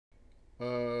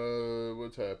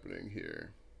What's happening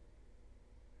here?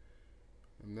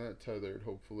 I'm not tethered,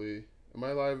 hopefully. Am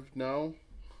I live now?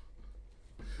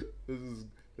 This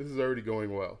is already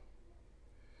going well.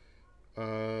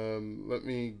 Let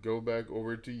me go back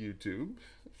over to YouTube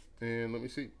and let me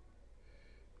see.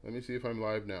 Let me see if I'm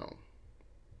live now.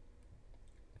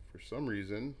 For some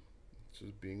reason, it's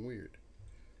just being weird.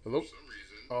 Hello?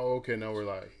 Oh, okay, now we're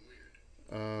live.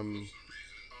 Um,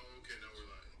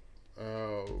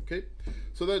 okay,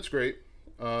 so that's great.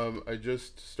 I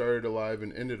just started a live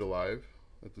and ended a live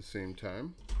at the same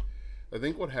time. I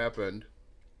think what happened,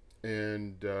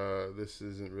 and this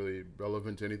isn't really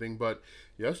relevant to anything, but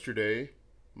yesterday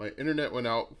my internet went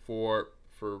out for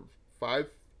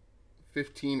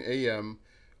 5:15 a.m.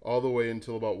 all the way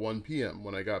until about 1 p.m.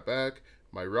 When I got back,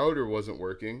 my router wasn't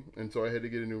working, and so I had to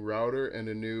get a new router and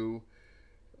a new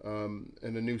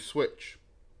switch.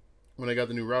 When I got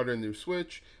the new router and new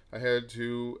switch, I had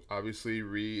to obviously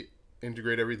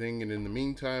reintegrate everything, and in the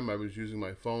meantime, I was using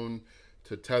my phone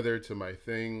to tether to my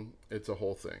thing. It's a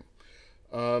whole thing.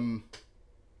 Um,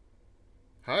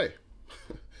 Hi.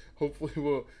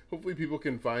 Hopefully people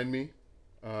can find me.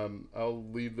 I'll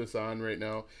leave this on right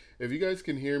now. If you guys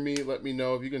can hear me, let me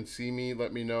know. If you can see me,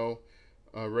 let me know.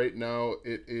 Right now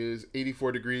it is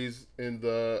 84 degrees in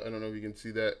the. I don't know if you can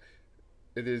see that.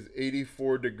 It is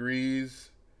 84 degrees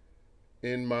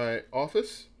in my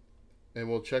office, and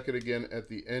we'll check it again at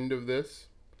the end of this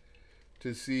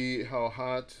to see how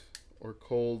hot or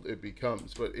cold it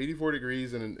becomes. But 84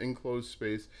 degrees in an enclosed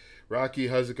space. Rocky,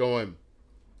 how's it going?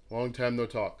 Long time no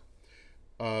talk.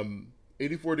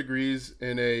 84 degrees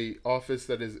in a office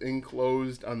that is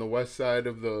enclosed on the west side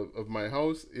of my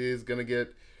house is gonna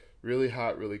get really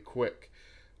hot really quick.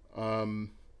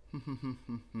 Um,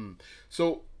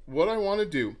 so what I want to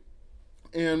do,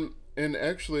 and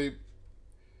actually,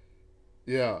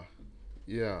 yeah,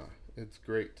 yeah, it's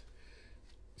great.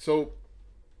 So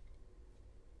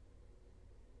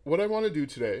what I want to do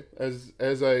today,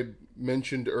 as I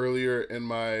mentioned earlier in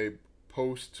my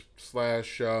post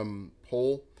slash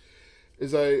poll,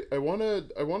 is I want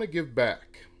to give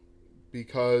back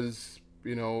because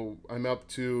I'm up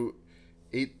to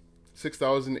eight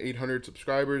 6,800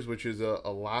 subscribers, which is a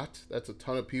lot. That's a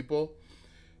ton of people.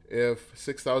 If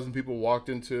 6,000 people walked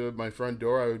into my front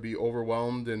door, I would be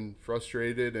overwhelmed and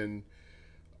frustrated and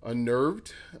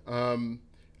unnerved.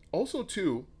 Also,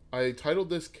 too, I titled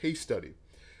this case study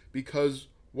because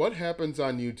what happens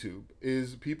on YouTube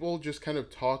is people just kind of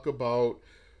talk about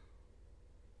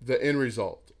the end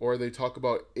result or they talk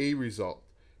about a result.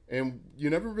 And you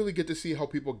never really get to see how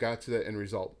people got to that end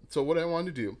result. So what I want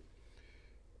to do,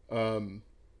 um,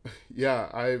 yeah,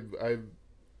 I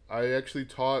actually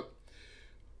taught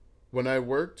when I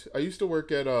worked. I used to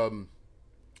work at a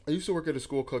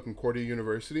school called Concordia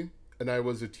University, and I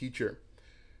was a teacher.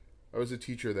 I was a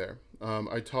teacher there.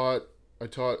 I taught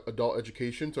adult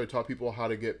education, so I taught people how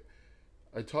to get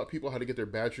their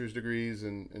bachelor's degrees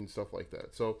and stuff like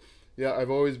that. So yeah, I've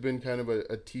always been kind of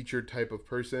a teacher type of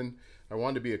person. I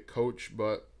wanted to be a coach,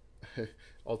 but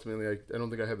ultimately I don't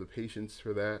think I have the patience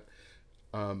for that.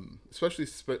 Especially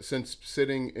since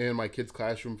sitting in my kids'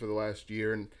 classroom for the last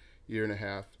year and a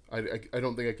half. I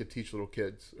don't think I could teach little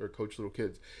kids or coach little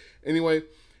kids. Anyway,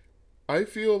 I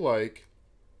feel like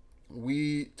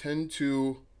we tend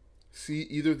to see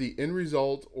either the end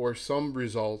result or some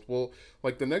result. Well,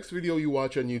 like the next video you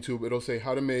watch on YouTube, it'll say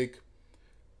how to make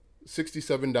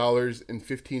 $67 in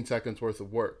 15 seconds worth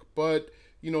of work. But,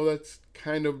 that's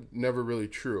kind of never really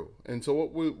true. And so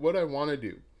what I want to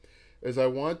do is I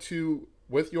want to,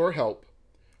 with your help,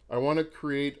 I want to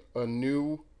create a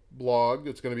new blog.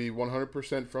 It's going to be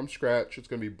 100% from scratch. It's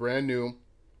going to be brand new.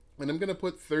 And I'm going to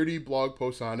put 30 blog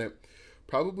posts on it,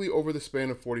 probably over the span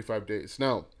of 45 days.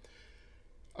 Now,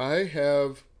 I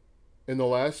have, in the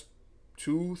last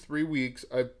 2-3 weeks,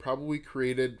 I've probably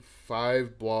created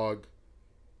five blogs.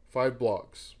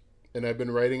 And I've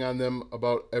been writing on them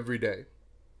about every day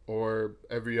or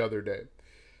every other day.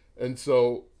 And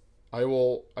so I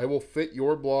will fit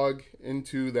your blog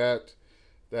into that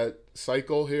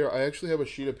cycle here. I actually have a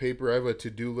sheet of paper. I have a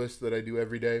to-do list that I do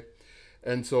every day.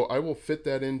 And so I will fit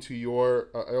that into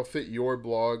I'll fit your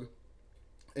blog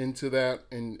into that,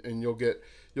 and you'll get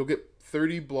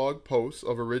 30 blog posts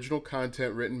of original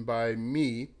content written by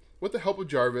me with the help of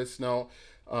Jarvis. Now,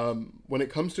 when it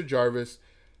comes to Jarvis,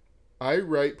 I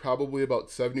write probably about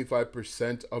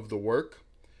 75% of the work.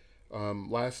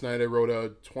 Last night I wrote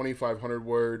a 2,500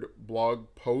 word blog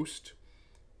post.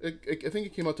 I think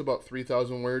it came out to about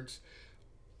 3,000 words.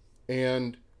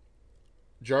 And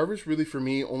Jarvis really, for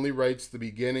me, only writes the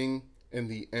beginning and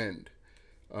the end.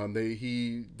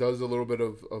 He does a little bit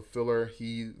of filler.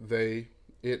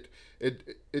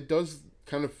 It does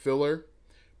kind of filler,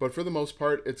 but for the most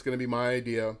part, it's going to be my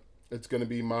idea. It's going to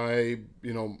be my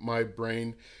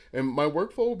brain, and my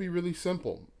workflow will be really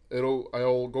simple.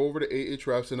 I'll go over to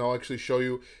Ahrefs and I'll actually show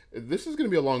you. This is going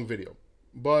to be a long video,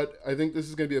 but I think this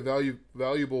is going to be a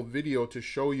valuable video to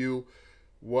show you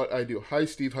what I do. Hi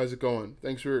Steve, how's it going?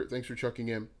 Thanks for checking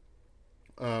in.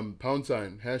 Pound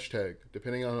sign, hashtag,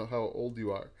 depending on how old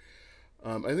you are.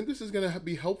 I think this is going to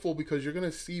be helpful because you're going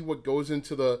to see what goes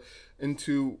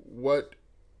into what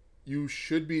you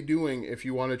should be doing if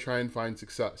you want to try and find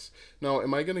success. Now,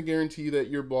 am I going to guarantee that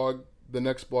your blog, the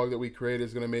next blog that we create,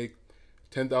 is going to make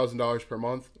 $10,000 per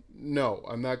month? No,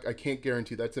 I'm not. I can't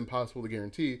guarantee. That's impossible to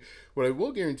guarantee. What I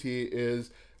will guarantee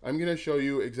is I'm going to show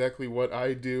you exactly what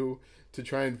I do to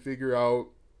try and figure out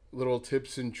little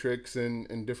tips and tricks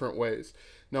in different ways.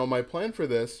 Now, my plan for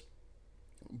this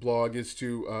blog is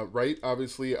to write,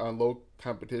 obviously, on low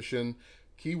competition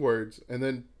keywords, and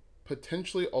then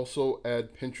potentially also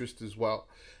add Pinterest as well.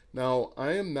 Now,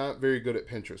 I am not very good at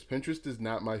Pinterest. Pinterest is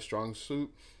not my strong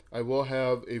suit. I will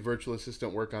have a virtual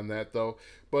assistant work on that though.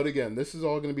 But again, this is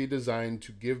all going to be designed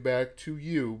to give back to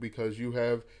you because you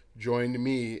have joined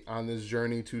me on this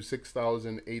journey to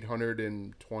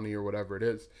 6,820 or whatever it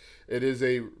is. It is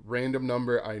a random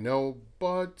number, I know,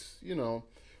 but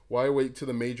why wait to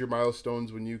the major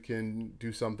milestones when you can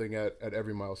do something at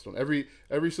every milestone? Every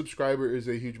subscriber is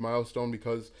a huge milestone,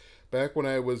 because back when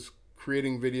I was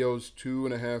creating videos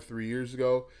 2.5, 3 years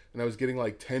ago, and I was getting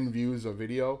like 10 views a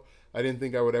video, I didn't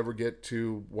think I would ever get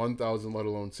to 1,000, let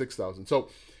alone 6,000. So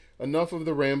enough of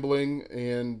the rambling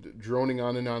and droning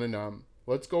on and on and on.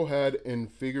 Let's go ahead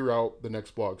and figure out the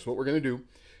next blog. So what we're going to do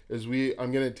is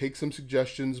I'm going to take some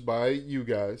suggestions by you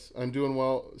guys. I'm doing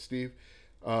well, Steve.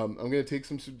 I'm going to take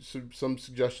some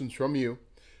suggestions from you.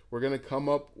 We're going to come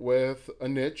up with a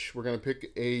niche. We're going to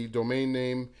pick a domain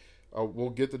name. We'll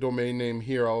get the domain name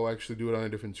here. I'll actually do it on a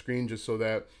different screen just so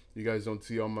that you guys don't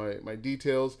see all my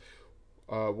details.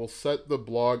 We'll set the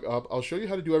blog up. I'll show you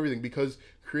how to do everything, because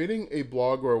creating a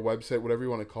blog or a website, whatever you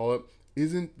want to call it,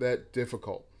 isn't that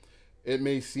difficult. It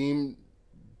may seem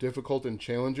difficult and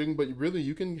challenging, but really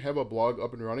you can have a blog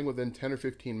up and running within 10 or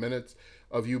 15 minutes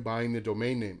of you buying the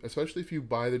domain name, especially if you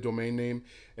buy the domain name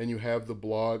and you have the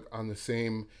blog on the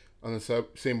same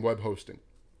web hosting.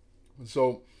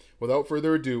 So without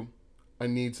further ado, I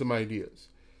need some ideas.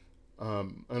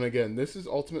 And again, this is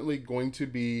ultimately going to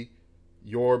be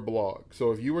your blog.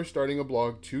 So if you were starting a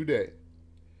blog today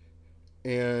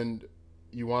and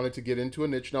you wanted to get into a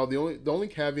niche, now the only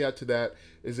caveat to that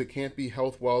is it can't be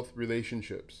health, wealth,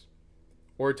 relationships,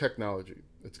 or technology.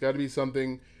 It's got to be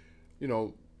something,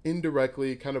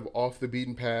 indirectly kind of off the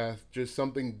beaten path, just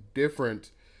something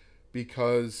different,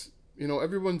 because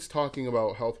everyone's talking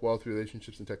about health, wealth,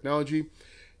 relationships, and technology.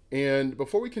 And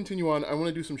before we continue on, I want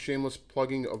to do some shameless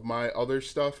plugging of my other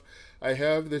stuff. I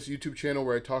have this YouTube channel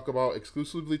where I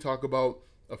exclusively talk about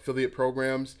affiliate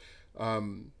programs.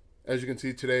 As you can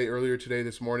see earlier today,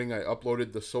 this morning, I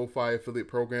uploaded the SoFi affiliate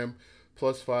program,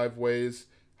 plus 5 ways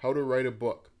how to write a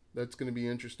book. That's going to be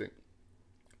interesting.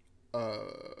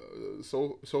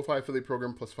 SoFi affiliate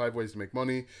program, plus 5 ways to make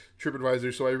money,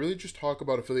 TripAdvisor. So I really just talk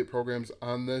about affiliate programs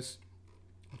on this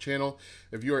channel.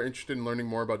 If you are interested in learning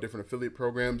more about different affiliate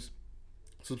programs,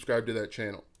 subscribe to that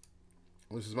channel.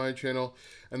 This is my channel.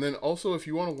 And then also, if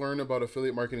you want to learn about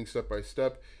affiliate marketing step by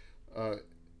step,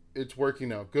 it's working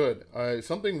now. Good.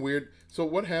 Something weird. So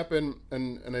what happened,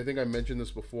 and I think I mentioned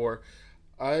this before,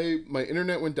 my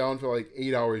internet went down for like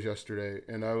 8 hours yesterday,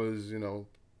 and I was,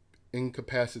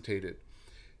 incapacitated.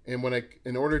 And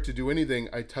in order to do anything,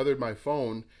 I tethered my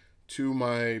phone to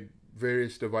my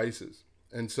various devices.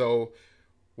 And so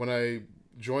when I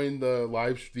joined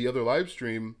the other live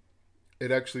stream,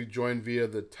 it actually joined via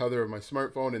the tether of my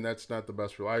smartphone, and that's not the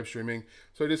best for live streaming.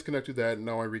 So I disconnected that, and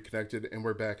now I reconnected, and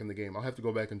we're back in the game. I'll have to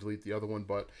go back and delete the other one,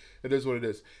 but it is what it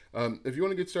is. If you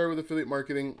want to get started with affiliate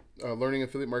marketing, learning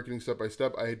affiliate marketing step by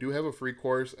step, I do have a free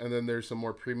course, and then there's some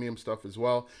more premium stuff as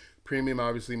well. Premium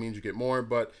obviously means you get more,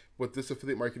 but with this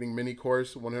affiliate marketing mini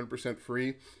course, 100%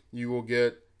 free, you will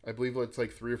get, I believe it's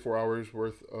like 3 or 4 hours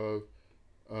worth of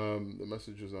the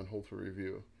message is on hold for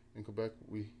review. In Quebec,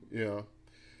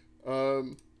 they're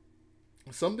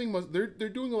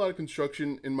doing a lot of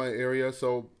construction in my area,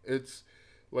 so it's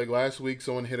like last week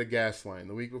someone hit a gas line.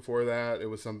 The week before that it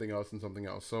was something else and something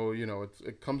else. So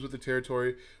it comes with the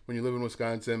territory. When you live in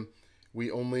Wisconsin, we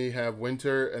only have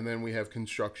winter and then we have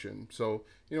construction. So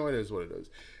it is what it is.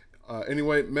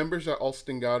 Anyway, members at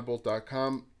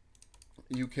alstongodbolt.com.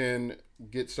 You can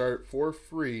get started for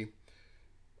free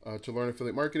to learn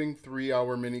affiliate marketing,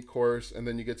 3-hour mini course, and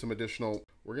then you get some additional.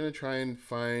 We're gonna try and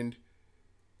find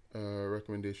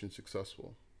recommendation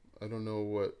successful. I don't know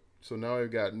what. So now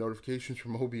I've got notifications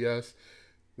from OBS.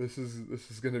 This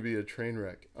is gonna be a train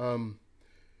wreck.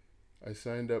 I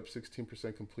signed up,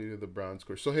 16% completed the bronze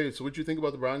course. So hey, so what do you think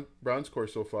about the bronze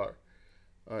course so far?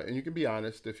 And you can be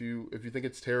honest. If you think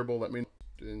it's terrible, let me know.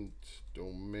 Instant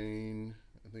domain.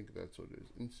 I think that's what it is.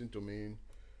 Instant domain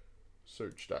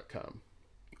search.com.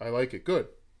 I like it. Good.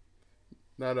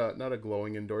 Not a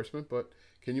glowing endorsement, but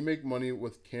can you make money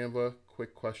with Canva?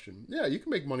 Quick question. Yeah, you can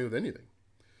make money with anything.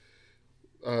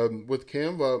 With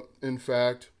Canva, in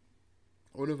fact,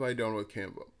 what have I done with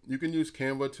Canva? You can use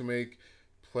Canva to make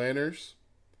planners.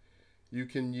 I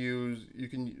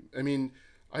mean,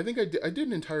 I think I did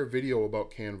an entire video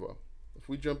about Canva. If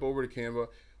we jump over to Canva,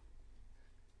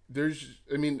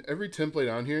 every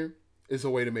template on here is a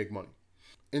way to make money.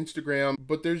 Instagram,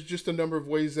 but there's just a number of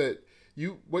ways that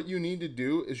what you need to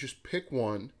do is just pick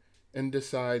one and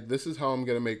decide, this is how I'm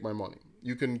going to make my money.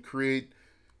 You can create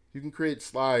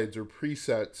slides or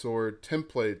presets or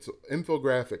templates,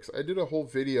 infographics. I did a whole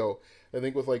video, I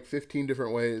think, with like 15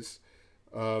 different ways.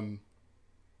 No,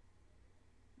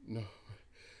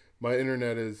 my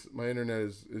internet is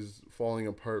falling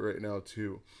apart right now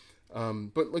too.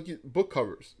 But like book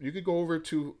covers, you could go over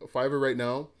to Fiverr right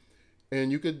now and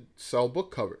you could sell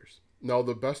book covers. Now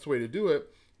the best way to do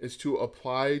it is to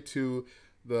apply to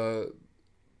the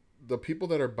people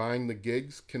that are buying the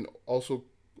gigs can also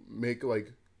make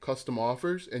like custom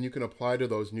offers, and you can apply to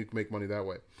those and you can make money that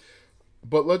way.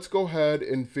 But let's go ahead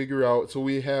and figure out. So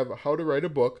we have how to write a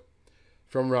book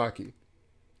from Rocky.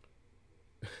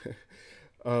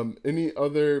 Any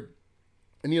other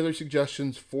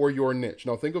suggestions for your niche?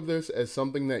 Now think of this as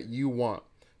something that you want.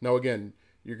 Now again,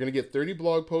 you're going to get 30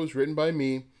 blog posts written by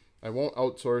me. I won't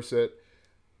outsource it.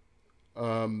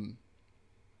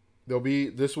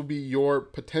 This will be your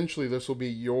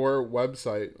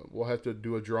website. We'll have to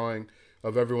do a drawing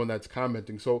of everyone that's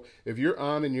commenting. So if you're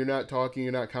on and you're not talking,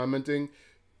 you're not commenting,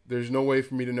 there's no way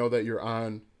for me to know that you're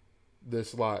on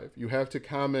this live. You have to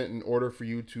comment in order for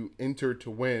you to enter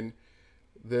to win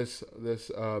this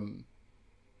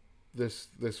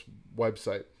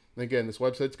website. And again, this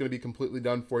website's going to be completely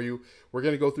done for you. We're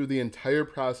going to go through the entire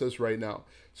process right now.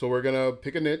 So we're going to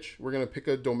pick a niche. We're going to pick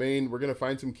a domain. We're going to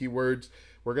find some keywords.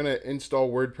 We're going to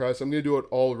install WordPress. I'm going to do it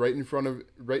all right in front,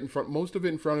 most of it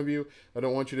in front of you. I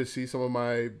don't want you to see some of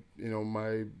my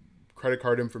credit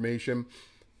card information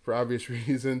for obvious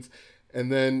reasons.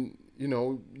 And then,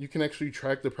 you can actually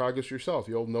track the progress yourself.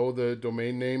 You'll know the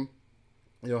domain name.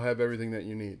 You'll have everything that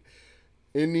you need.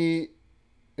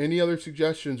 Any other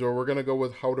suggestions, or we're going to go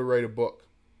with how to write a book?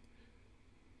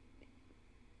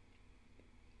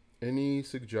 Any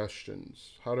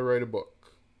suggestions? How to write a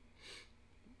book?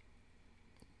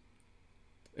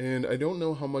 And I don't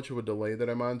know how much of a delay that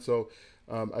I'm on, so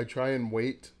I try and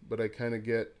wait, but I kind of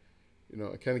get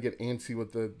antsy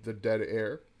with the dead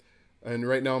air. And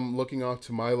right now I'm looking off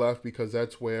to my left because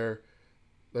that's where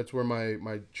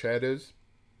my chat is.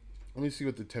 Let me see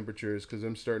what the temperature is because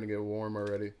I'm starting to get warm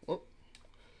already. Oh.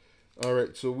 All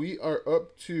right, so we are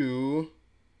up to,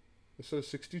 it says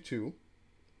 62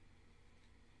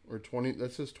 or 20.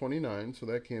 That says 29, so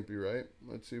that can't be right.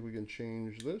 Let's see if we can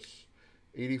change this.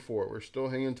 84. We're still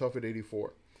hanging tough at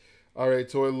 84. All right,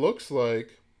 so it looks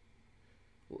like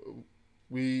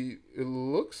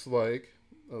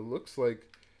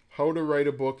how to write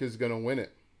a book is going to win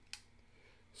it.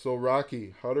 So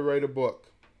Rocky, how to write a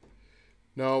book.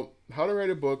 Now, how to write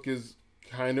a book is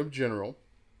kind of general.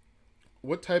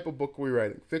 What type of book are we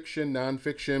writing? Fiction,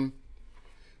 nonfiction?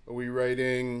 Are we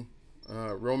writing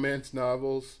romance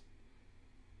novels?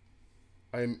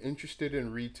 I'm interested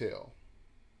in retail.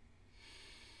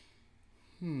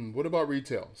 What about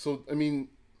retail? So, I mean,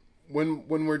 when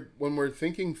we're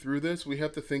thinking through this, we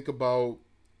have to think about,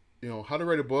 how to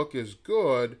write a book is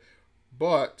good,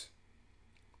 but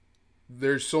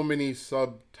there's so many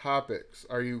subtopics.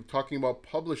 Are you talking about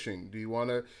publishing?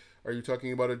 Are you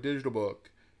talking about a digital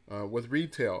book? With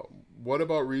retail, what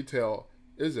about retail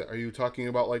is it? Are you talking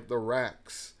about like the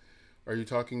racks? Are you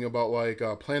talking about like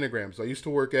planograms? I used to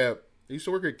work at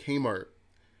Kmart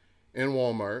and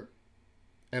Walmart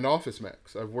and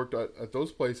OfficeMax. I've worked at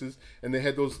those places, and they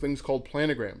had those things called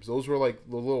planograms. Those were like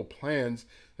the little plans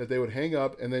that they would hang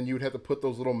up, and then you would have to put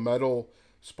those little metal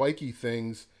spiky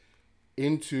things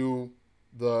into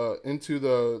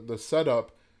the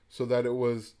setup so that it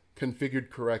was configured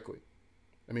correctly.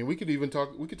 I mean, we could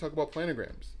talk about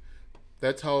planograms.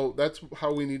 That's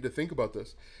how we need to think about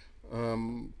this.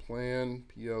 PLANograms.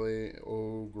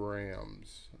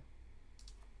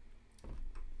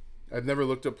 I've never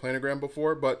looked at Planogram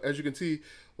before, but as you can see,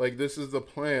 like this is the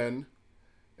plan,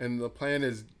 and the plan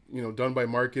is, you know, done by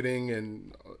marketing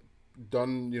and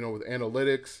done, you know, with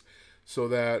analytics, so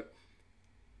that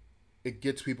it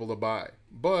gets people to buy.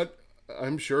 But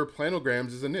I'm sure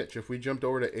planograms is a niche. If we jumped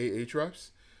over to Ahrefs,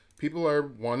 people are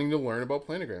wanting to learn about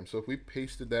planograms. So if we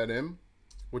pasted that in,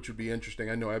 which would be interesting,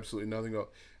 I know absolutely nothing about,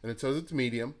 and it says it's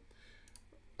medium.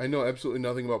 I know absolutely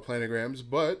nothing about planograms,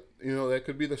 but you know that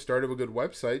could be the start of a good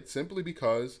website simply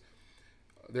because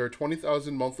there are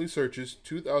 20,000 monthly searches,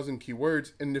 2,000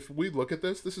 keywords, and if we look at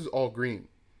this, this is all green,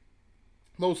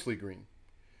 mostly green.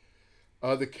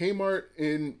 The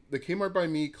Kmart by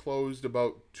me closed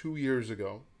about 2 years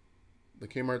ago. The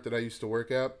Kmart that I used to work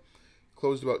at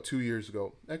closed about 2 years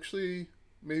ago. Actually,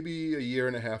 maybe a year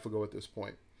and a half ago at this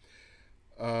point.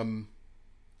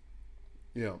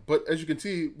 You know, but as you can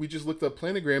see, we just looked up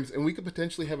planograms, and we could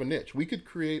potentially have a niche. We could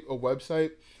create a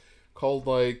website called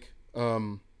like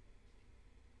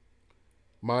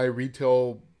my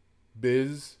retail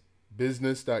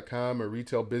business.com or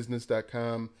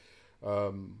retailbusiness.com,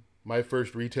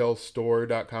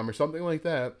 myfirstretailstore.com or something like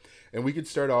that, and we could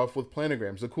start off with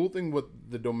planograms. The cool thing with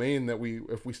the domain that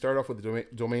if we start off with a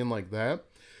domain like that,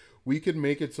 we could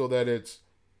make it so that it's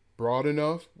broad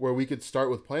enough where we could start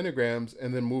with planograms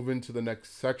and then move into the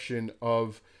next section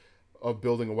of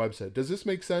building a website. Does this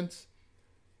make sense?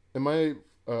 I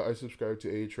subscribe to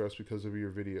Ahrefs because of your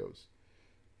videos.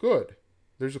 Good.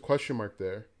 There's a question mark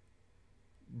there.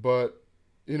 But,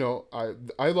 you know,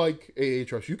 I like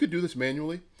Ahrefs. You could do this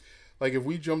manually. Like if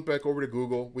we jump back over to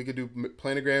Google, we could do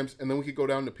planograms, and then we could go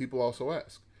down to people also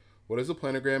ask, what is a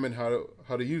planogram and how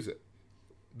to use it?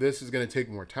 This is going to take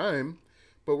more time,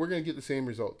 but we're going to get the same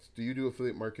results. Do you do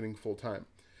affiliate marketing full time?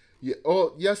 Yeah.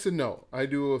 Oh, yes and no. I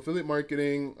do affiliate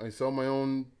marketing. I sell my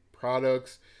own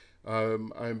products.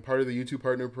 I'm part of the YouTube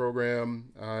Partner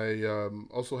Program. I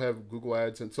also have Google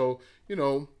Ads. And so, you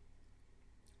know,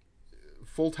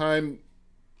 full time,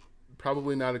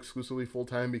 probably not exclusively full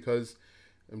time because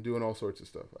I'm doing all sorts of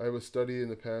stuff. I have studied in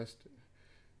the past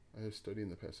a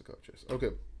college. Okay.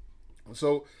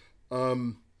 So,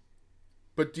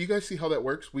 but do you guys see how that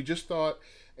works? We just thought,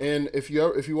 and if you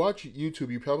watch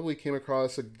YouTube, you probably came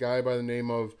across a guy by the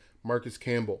name of Marcus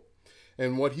Campbell.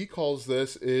 And what he calls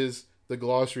this is the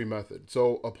glossary method.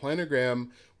 So a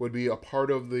planogram would be a part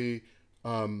of the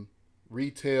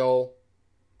retail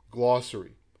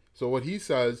glossary. So what he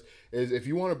says is if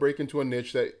you want to break into a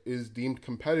niche that is deemed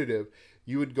competitive,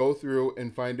 you would go through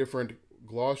and find different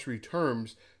glossary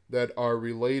terms that are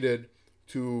related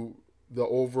to the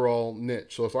overall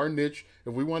niche. So if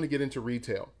we want to get into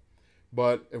retail,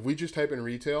 but if we just type in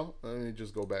retail, let me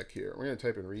just go back here. We're going to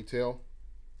type in retail.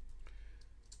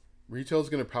 Retail is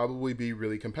going to probably be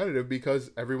really competitive because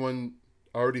everyone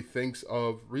already thinks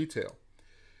of retail.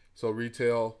 So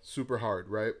retail, super hard,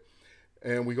 right?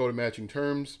 And we go to matching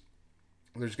terms.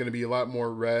 There's going to be a lot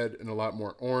more red and a lot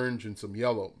more orange and some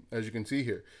yellow. As you can see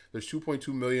here, there's 2.2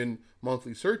 million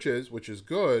monthly searches, which is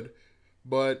good,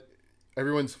 but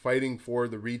everyone's fighting for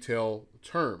the retail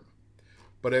term.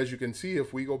 But as you can see,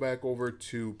 if we go back over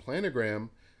to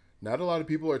planogram, not a lot of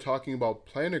people are talking about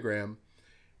planogram,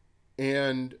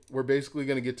 and we're basically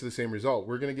going to get to the same result.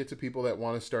 We're going to get to people that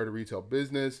want to start a retail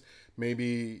business.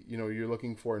 Maybe, you know, you're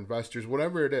looking for investors,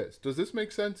 whatever it is. Does this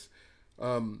make sense?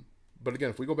 But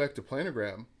again, if we go back to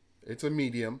planogram, it's a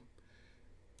medium.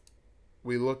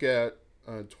 We look at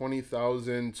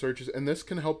 20,000 searches, and this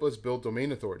can help us build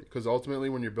domain authority, because ultimately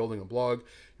when you're building a blog,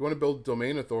 you want to build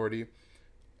domain authority.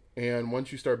 And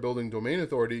once you start building domain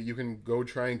authority, you can go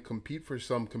try and compete for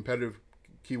some competitive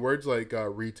keywords like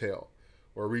retail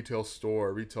or retail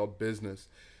store, retail business.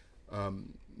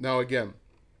 Now, again,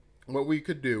 what we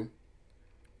could do,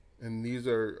 and these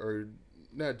are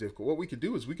not difficult. What we could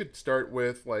do is we could start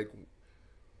with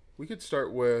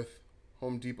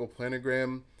Home Depot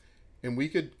planogram, and we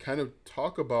could kind of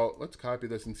talk about, let's copy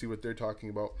this and see what they're talking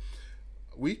about.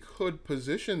 We could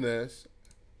position this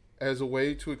as a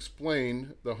way to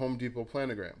explain the Home Depot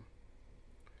planogram.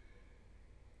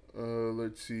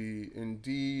 Let's see,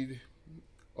 Indeed,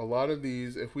 a lot of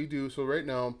these, if we do, so right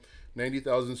now,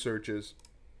 90,000 searches.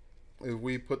 If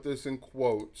we put this in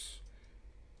quotes,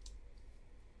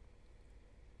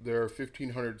 there are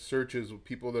 1,500 searches with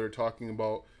people that are talking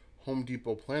about Home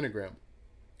Depot planogram.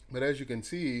 But as you can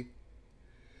see,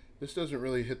 this doesn't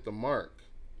really hit the mark.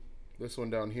 This one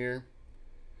down here.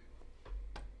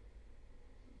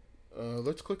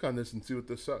 Let's click on this and see what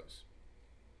this says.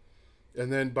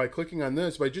 And then by clicking on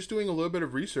this, by just doing a little bit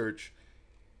of research,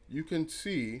 you can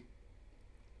see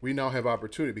we now have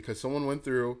opportunity because someone went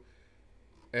through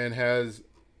and has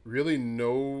really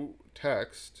no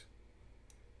text,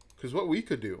 Because what we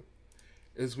could do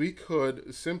is we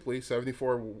could simply,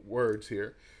 74 words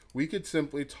here, we could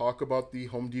simply talk about the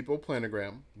Home Depot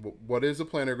planogram. What is a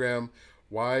planogram?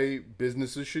 Why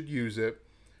businesses should use it?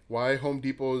 Why Home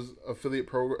Depot's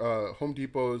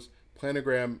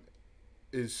planogram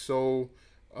is so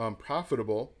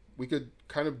profitable. We could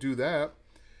kind of do that.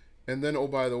 And then, oh,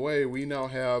 by the way, we now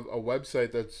have a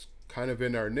website that's kind of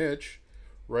in our niche,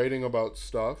 writing about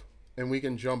stuff. And we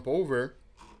can jump over.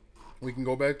 We can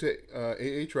go back to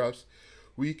Ahrefs.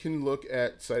 We can look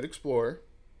at Site Explorer.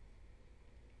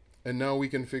 And now we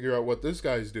can figure out what this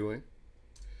guy's doing.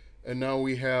 And now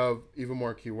we have even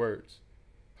more keywords.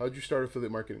 How'd you start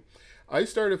affiliate marketing? I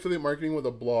started affiliate marketing with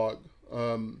a blog.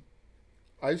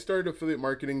 I started affiliate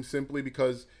marketing simply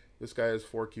because this guy has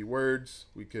 4 keywords.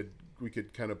 We could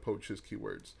kind of poach his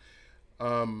keywords.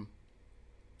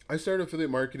 I started affiliate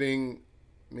marketing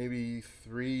maybe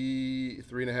three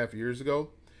and a half years ago.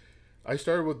 I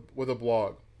started with a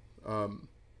blog. I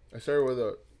started with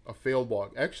a failed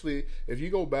blog. Actually, if you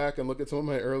go back and look at some of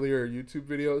my earlier YouTube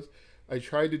videos, I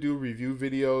tried to do review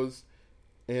videos,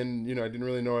 and I didn't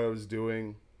really know what I was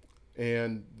doing,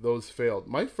 and those failed.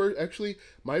 My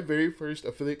very first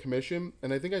affiliate commission,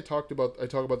 and I think I talk about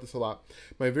this a lot.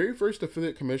 My very first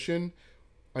affiliate commission,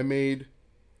 I made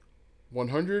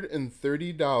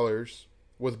 $130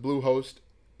 with Bluehost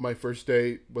my first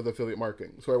day with affiliate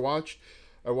marketing. So I watched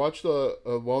a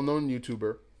well-known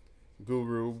YouTuber,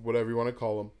 guru, whatever you want to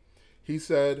call him. He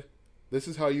said, this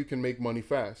is how you can make money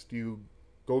fast. You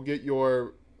go get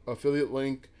your affiliate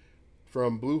link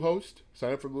from Bluehost,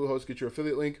 sign up for Bluehost, get your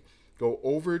affiliate link, go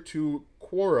over to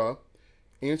Quora,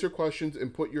 answer questions,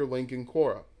 and put your link in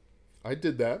Quora. I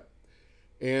did that,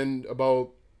 and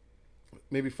about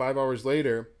maybe 5 hours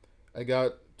later, I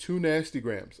got 2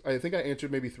 nastygrams. I think I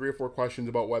answered maybe 3 or 4 questions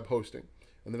about web hosting,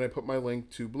 and then I put my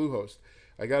link to Bluehost.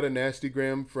 I got a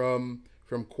nastygram from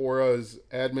Quora's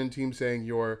admin team saying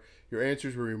your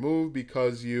answers were removed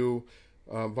because you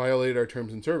violated our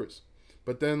terms and service.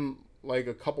 But then, like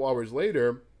a couple hours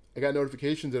later, I got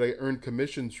notifications that I earned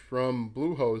commissions from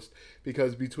Bluehost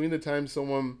because between the time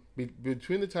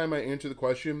I answered the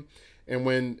question and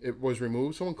when it was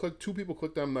removed, 2 people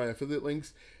clicked on my affiliate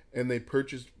links and they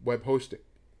purchased web hosting.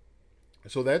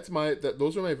 So those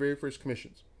are my very first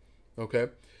commissions. Okay.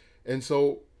 And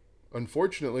so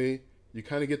unfortunately, you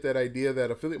kind of get that idea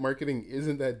that affiliate marketing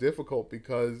isn't that difficult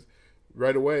because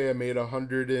right away I made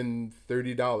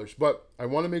 $130. But I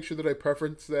want to make sure that I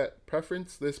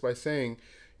preference this by saying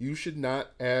you should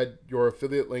not add your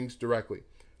affiliate links directly.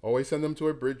 Always send them to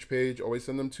a bridge page, always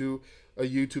send them to a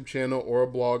YouTube channel or a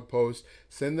blog post.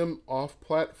 Send them off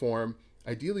platform.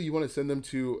 Ideally, you want to send them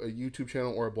to a YouTube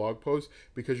channel or a blog post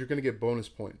because you're going to get bonus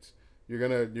points. You're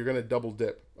gonna double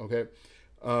dip. Okay.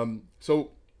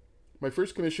 So my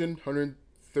first commission,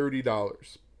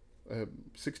 $130.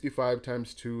 65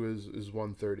 times 2 is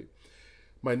 130.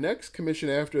 My next commission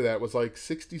after that was like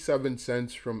 67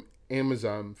 cents from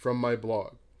Amazon from my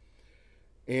blog.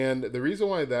 And the reason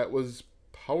why that was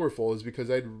powerful is because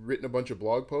I'd written a bunch of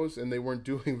blog posts and they weren't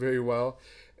doing very well.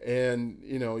 And,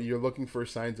 you're looking for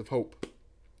signs of hope.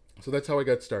 So that's how I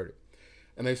got started.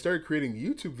 And I started creating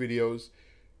YouTube videos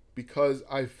because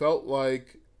I felt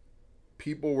like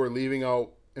people were leaving out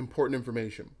important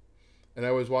information. And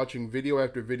I was watching video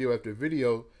after video after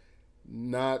video,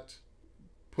 not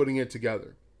putting it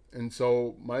together. And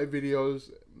so my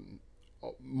videos,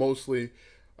 mostly,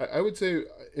 I would say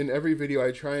in every video,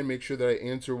 I try and make sure that I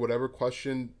answer whatever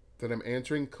question that I'm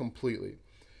answering completely.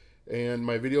 And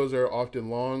my videos are often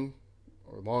long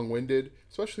or long-winded,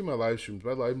 especially my live streams.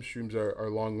 My live streams are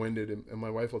long-winded, and my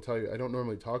wife will tell you, I don't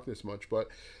normally talk this much, but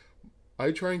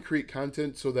I try and create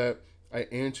content so that I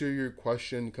answer your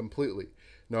question completely.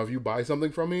 Now, if you buy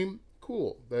something from me,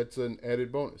 cool. That's an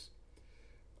added bonus.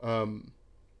 I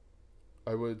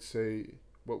would say,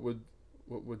 what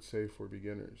would say for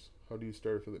beginners? How do you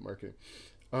start affiliate marketing?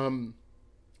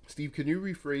 Steve, can you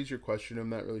rephrase your question? I'm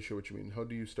not really sure what you mean. How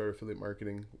do you start affiliate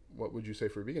marketing? What would you say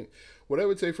for beginning? What I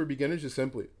would say for beginners is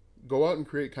simply go out and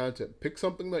create content. Pick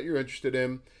something that you're interested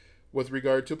in with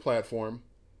regard to platform.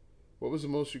 What was the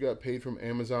most you got paid from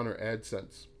Amazon or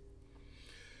AdSense?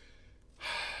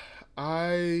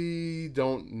 I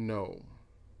don't know.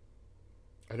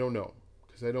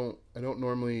 Because I don't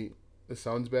normally. This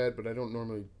sounds bad, but I don't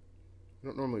normally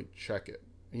check it.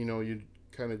 You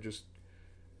kind of just,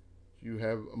 you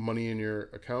have money in your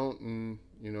account and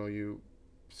you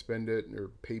spend it or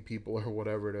pay people or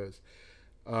whatever it is.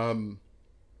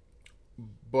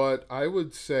 But I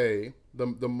would say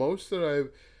the most that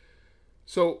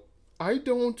I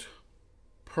don't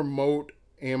promote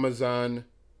Amazon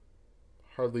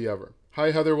hardly ever.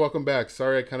 Hi Heather, welcome back.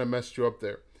 Sorry I kind of messed you up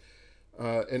there.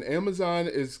 And Amazon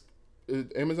is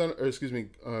Amazon, or excuse me,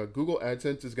 Google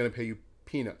AdSense is going to pay you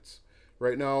peanuts.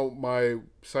 Right now, my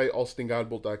site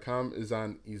alstongodbolt.com is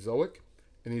on Ezoic,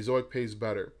 and Ezoic pays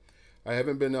better. I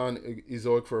haven't been on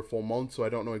Ezoic for a full month, so I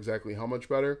don't know exactly how much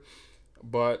better,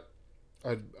 but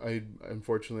I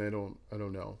unfortunately I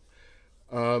don't know.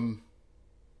 Um,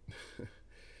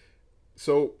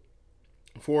 so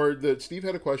for the Steve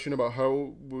had a question about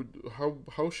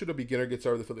how should a beginner get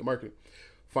started with affiliate marketing.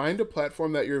 Find a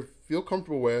platform that you feel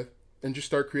comfortable with and just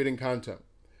start creating content.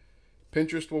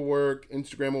 Pinterest will work,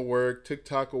 Instagram will work,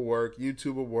 TikTok will work,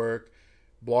 YouTube will work,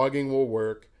 blogging will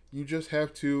work. You just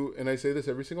have to, and I say this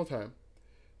every single time,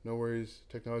 no worries,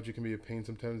 technology can be a pain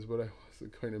sometimes, but I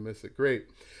wasn't going to miss it. Great.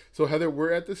 So Heather,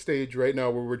 we're at the stage right now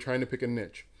where we're trying to pick a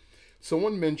niche.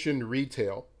 Someone mentioned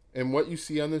retail, and what you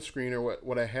see on the screen, or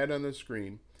what I had on the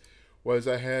screen, was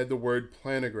I had the word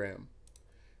planogram.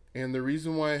 And the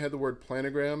reason why I had the word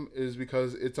planogram is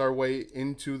because it's our way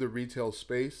into the retail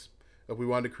space. If we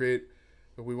want to create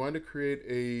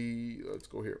a, let's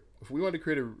go here. If we want to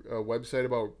create a website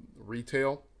about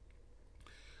retail,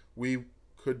 we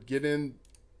could get in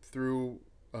through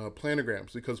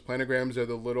planograms, because planograms are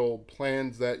the little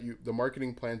plans the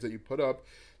marketing plans that you put up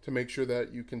to make sure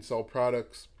that you can sell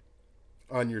products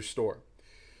on your store.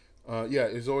 Yeah,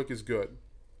 Ezoic is good,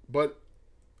 but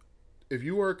if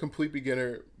you are a complete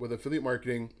beginner with affiliate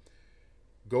marketing,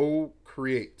 go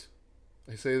create.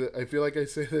 I say that I feel like I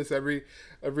say this every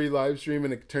live stream,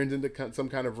 and it turns into some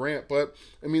kind of rant. But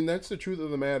I mean, that's the truth of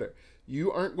the matter. You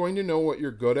aren't going to know what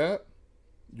you're good at.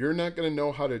 You're not going to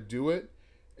know how to do it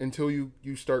until you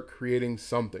start creating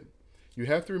something. You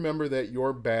have to remember that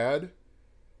your bad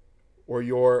or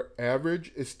your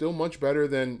average is still much better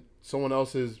than someone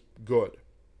else's good.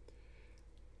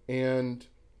 And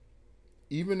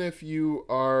even if you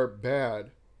are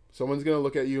bad, someone's going to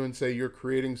look at you and say you're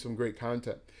creating some great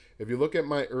content. If you look at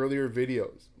my earlier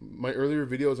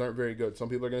videos aren't very good. Some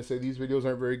people are going to say these videos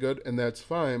aren't very good, and that's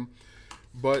fine.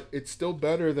 But it's still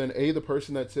better than A, the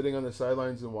person that's sitting on the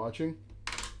sidelines and watching,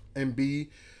 and B,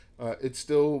 I'm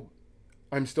still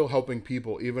helping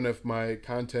people, even if my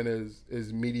content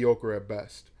is mediocre at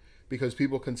best, because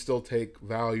people can still take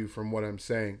value from what I'm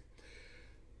saying.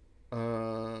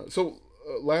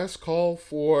 Last call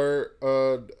for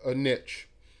a niche.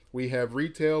 We have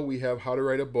retail. We have how to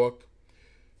write a book.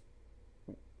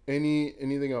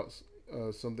 Anything else?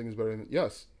 Something is better than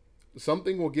yes.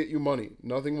 Something will get you money.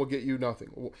 Nothing will get you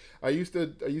nothing. I used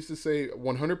to say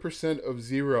 100% of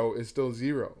zero is still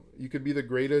zero. You could be the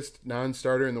greatest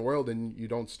non-starter in the world, and you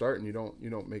don't start, and you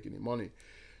don't make any money.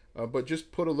 But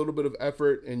just put a little bit of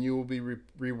effort, and you will be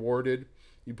rewarded.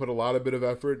 You put a lot of bit of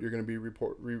effort, you're going to be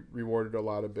rewarded a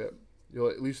lot of bit. You'll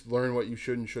at least learn what you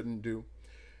should and shouldn't do.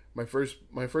 My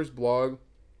first blog,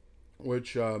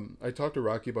 which I talked to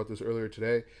Rocky about this earlier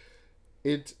today,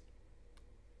 it,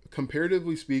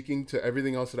 comparatively speaking to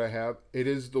everything else that I have, it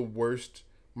is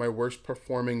my worst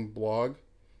performing blog,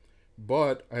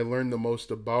 but I learned the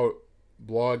most about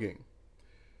blogging.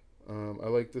 I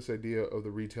like this idea of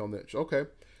the retail niche. Okay,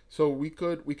 so we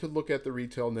could look at the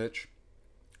retail niche.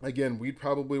 Again, we'd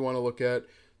probably want to look at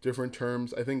different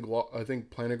terms. I think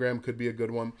planogram could be a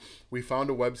good one. We found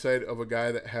a website of a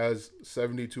guy that has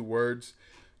 72 words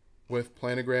with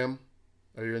planogram.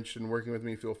 Are you interested in working with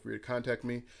me? Feel free to contact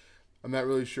me. I'm not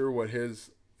really sure what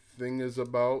his thing is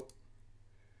about.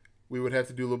 We would have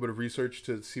to do a little bit of research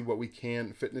to see what we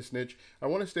can. Fitness niche. I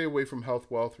want to stay away from health,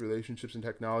 wealth, relationships, and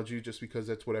technology, just because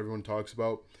that's what everyone talks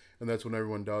about, and that's what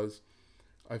everyone does.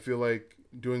 I feel like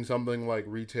doing something like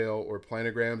retail or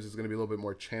planograms is going to be a little bit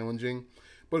more challenging,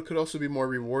 but it could also be more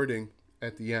rewarding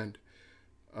at the end.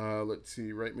 Let's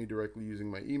see. Write me directly using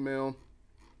my email.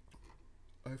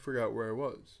 I forgot where I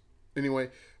was. Anyway,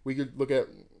 we could look at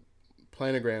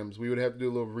planograms. We would have to do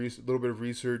a little bit of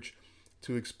research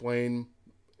to explain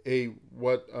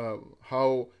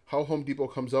how Home Depot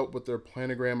comes up with their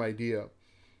planogram idea,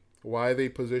 why they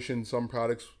position some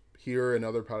products here and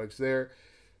other products there.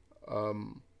 I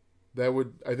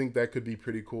think that could be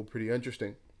pretty cool, pretty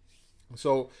interesting.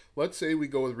 So let's say we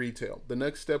go with retail. The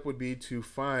next step would be to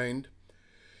find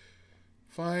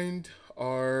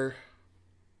our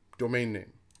domain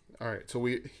name. All right, so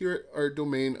here our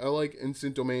domain. I like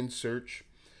instant domain search.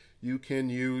 You can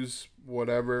use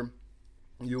whatever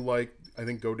you like. I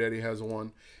think GoDaddy has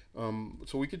one.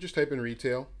 So we could just type in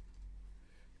retail,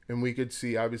 and we could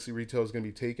see, obviously retail is going to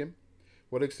be taken.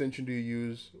 What extension do you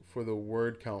use for the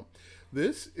word count?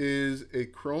 This is a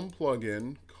Chrome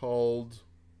plugin called,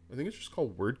 I think it's just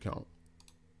called word count.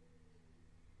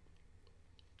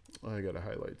 I got to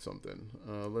highlight something.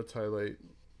 Let's highlight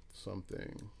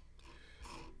something.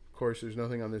 Of course, there's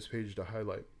nothing on this page to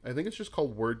highlight. I think it's just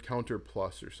called Word Counter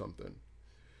Plus or something.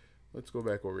 Let's go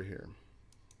back over here.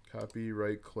 Copy,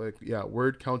 right click. Yeah,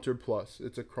 Word Counter Plus.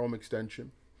 It's a Chrome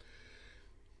extension.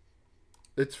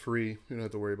 It's free. You don't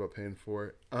have to worry about paying for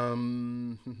it.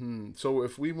 So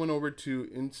if we went over to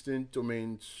instant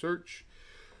domain search,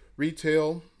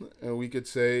 retail, we could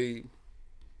say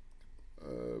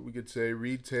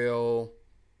retail.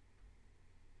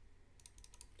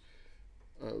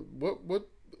 What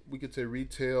we could say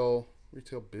retail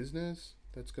business.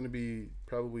 That's going to be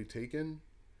probably taken.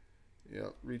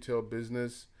 Yeah, retail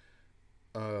business.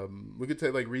 We could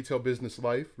say like retail business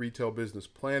life, retail business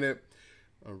planet,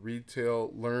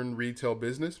 learn retail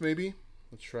business maybe.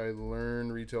 Let's try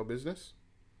learn retail business.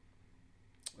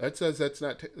 That says that's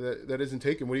not that isn't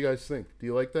taken. What do you guys think? Do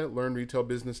you like that?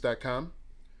 Learnretailbusiness.com.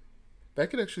 That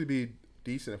could actually be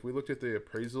decent if we looked at the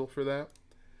appraisal for that.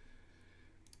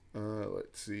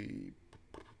 Let's see.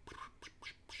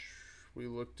 We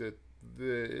looked at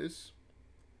this.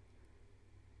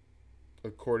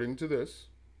 According to this,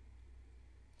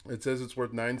 it says it's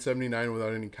worth $9.79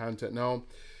 without any content. Now,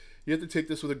 you have to take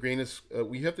this with a grain of.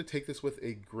 We have to take this with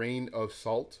a grain of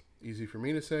salt. Easy for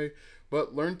me to say,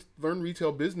 but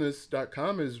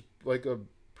learnretailbusiness.com is like a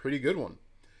pretty good one,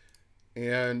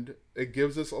 and it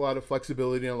gives us a lot of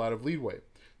flexibility and a lot of leeway.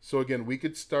 So again, we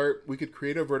could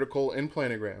create a vertical in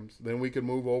planograms. Then we could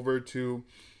move over to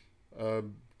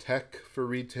tech for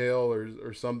retail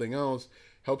or something else.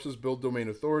 Helps us build domain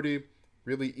authority.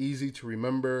 Really easy to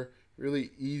remember. Really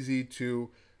easy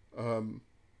to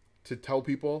tell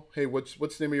people, hey, what's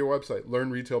the name of your website?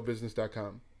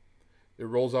 Learnretailbusiness.com. It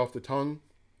rolls off the tongue.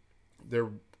 They're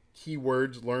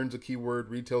keywords. Learn's a keyword.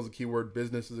 Retail's a keyword.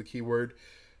 Business is a keyword.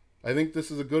 I think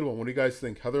this is a good one. What do you guys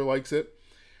think? Heather likes it.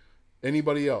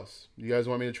 Anybody else? You guys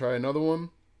want me to try another one?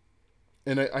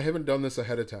 And I haven't done this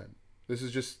ahead of time. This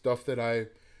is just stuff that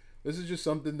this is just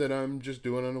something that I'm just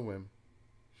doing on a whim.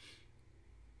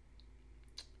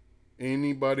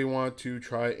 Anybody want to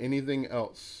try anything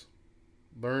else?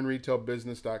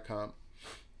 Learnretailbusiness.com.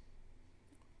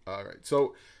 All right.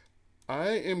 So I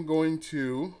am going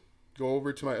to go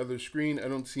over to my other screen. I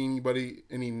don't see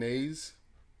any nays.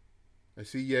 I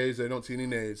see yays. I don't see any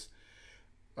nays.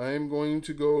 I am going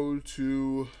to go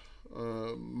to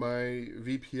my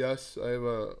VPS. I have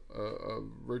a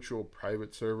virtual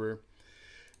private server,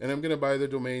 and I'm going to buy the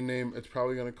domain name. It's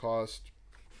probably going to cost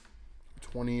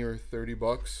 20 or 30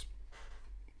 bucks,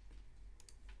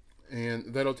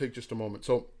 and that'll take just a moment.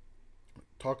 So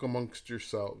talk amongst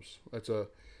yourselves. That's an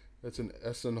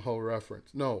SNL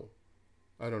reference. No,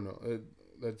 I don't know.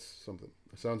 That's something.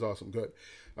 It sounds awesome. Good.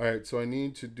 All right. So I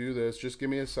need to do this. Just give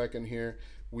me a second here.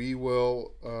 We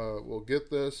will we'll get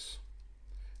this.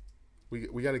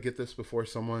 We got to get this before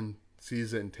someone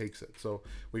sees it and takes it. So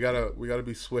we gotta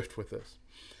be swift with this.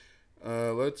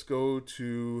 Let's go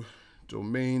to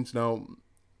domains now.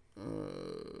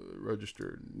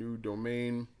 Register new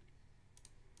domain.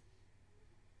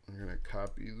 I'm gonna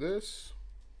copy this.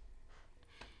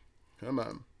 Come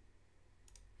on.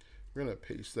 We're gonna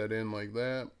paste that in like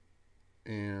that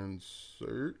and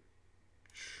search.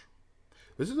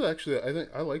 This is actually, I think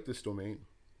I like this domain.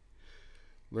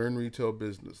 Learn retail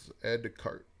business. Add to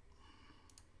cart.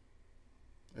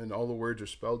 And all the words are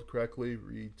spelled correctly.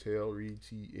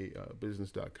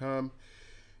 Business.com.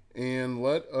 And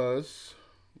let's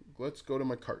go to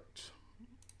my cart.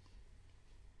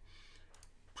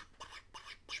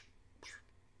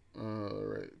 All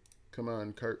right. Come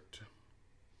on, cart.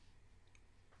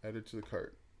 Add it to the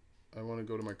cart. I want to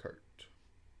go to my cart.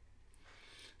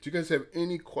 Do you guys have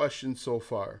any questions so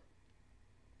far?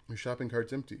 Your shopping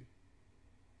cart's empty.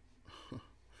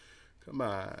 Come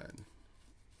on.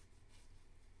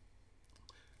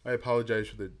 I apologize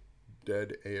for the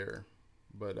dead air,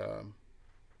 but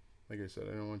like I said,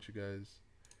 I don't want you guys.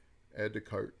 Add to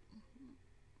cart.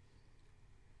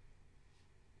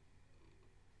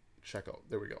 Checkout.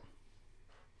 There we go.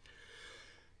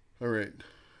 All right.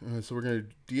 So we're gonna.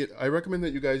 I recommend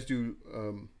that you guys do.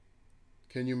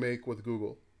 Can you make with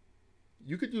Google?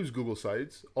 You could use Google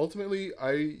Sites. Ultimately,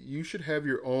 you should have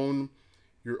your own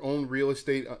real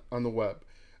estate on the web.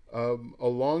 For a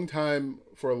long time,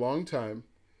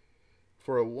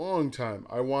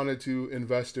 I wanted to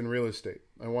invest in real estate.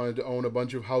 I wanted to own a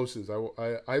bunch of houses.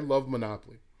 I love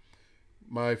Monopoly.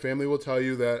 My family will tell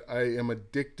you that I am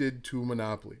addicted to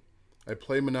Monopoly. I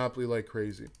play Monopoly like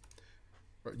crazy.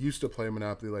 Or used to play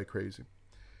Monopoly like crazy.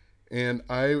 And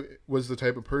I was the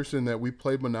type of person that we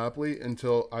played Monopoly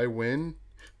until I win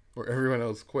or everyone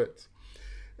else quits.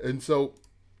 And so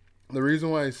the reason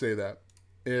why I say that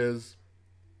is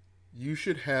You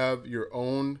should have your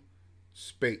own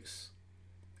space.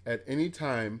 At any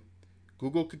time,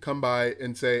 Google could come by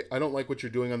and say, I don't like what you're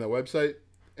doing on that website,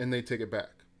 and they take it back.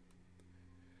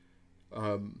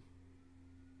 Um,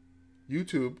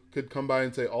 YouTube could come by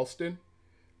and say, Alston,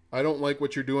 I don't like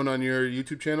what you're doing on your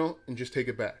YouTube channel, and just take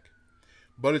it back.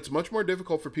 But it's much more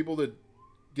difficult for people to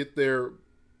get their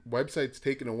websites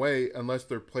taken away unless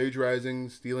they're plagiarizing,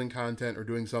 stealing content, or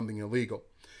doing something illegal.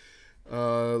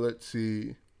 Let's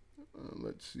see.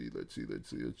 Let's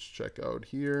check out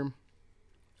here.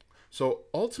 So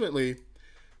ultimately,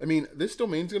 I mean, this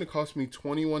domain's going to cost me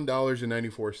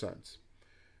 $21.94.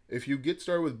 If you get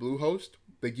started with Bluehost,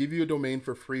 they give you a domain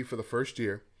for free for the first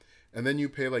year, and then you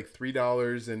pay like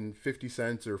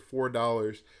 $3.50 or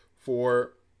 $4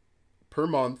 for per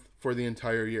month for the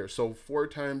entire year. So 4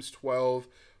 times 12,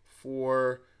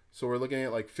 4. So we're looking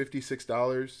at like $56,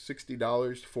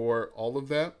 $60 for all of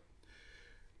that.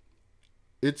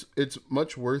 It's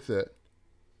much worth it.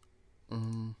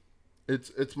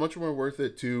 It's much more worth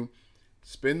it to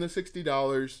spend the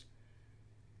 $60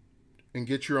 and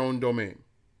get your own domain.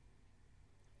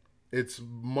 It's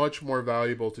much more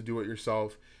valuable to do it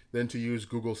yourself than to use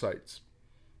Google Sites.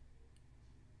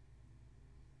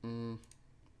 Oh,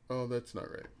 that's not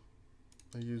right.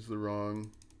 There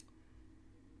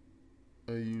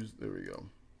we go.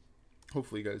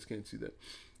 Hopefully you guys can't see that.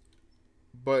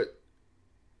 But,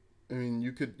 I mean,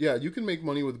 you can make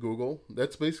money with Google.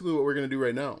 That's basically what we're going to do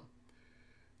right now.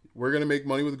 We're going to make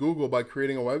money with Google by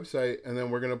creating a website, and then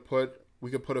we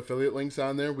could put affiliate links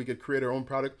on there. We could create our own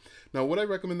product. Now, what I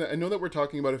recommend, I know that we're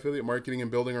talking about affiliate marketing and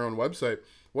building our own website.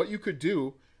 What you could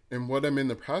do, and what I'm in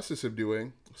the process of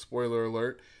doing, spoiler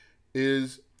alert,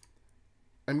 is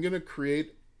I'm gonna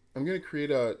create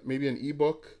maybe an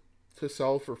ebook to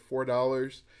sell for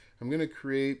 $4. I'm gonna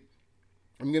create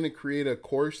a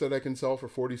course that I can sell for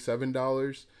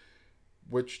 $47,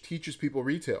 which teaches people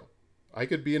retail. I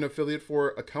could be an affiliate for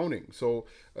accounting. So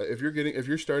if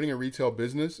you're starting a retail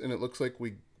business, and it looks like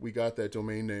we got that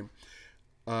domain name.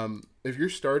 If you're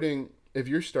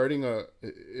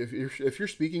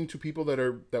speaking to people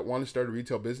that want to start a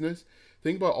retail business,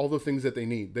 think about all the things that they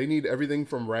need. They need everything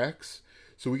from racks.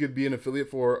 So we could be an affiliate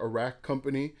for a rack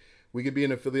company. We could be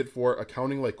an affiliate for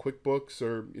accounting like QuickBooks,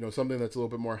 or something that's a little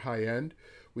bit more high end.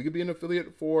 We could be an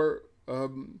affiliate for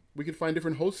we could find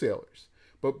different wholesalers.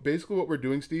 But basically what we're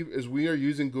doing, Steve, is we are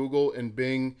using Google and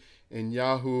Bing and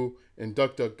Yahoo and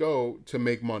DuckDuckGo to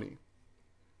make money.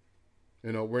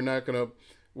 We're not gonna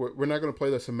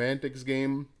play the semantics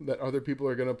game that other people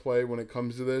are gonna play when it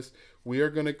comes to this. We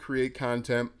are gonna create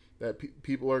content that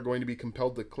people are going to be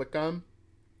compelled to click on.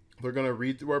 They're gonna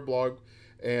read through our blog,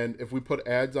 and if we put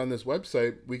ads on this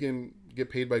website, we can get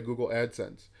paid by Google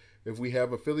AdSense. If we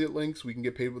have affiliate links, we can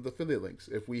get paid with affiliate links.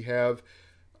 If we have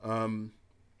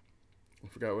I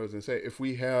forgot what I was going to say. If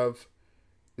we have,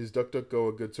 is DuckDuckGo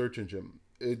a good search engine?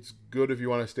 It's good if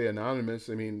you want to stay anonymous.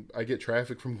 I mean, I get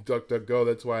traffic from DuckDuckGo.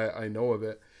 That's why I know of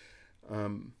it.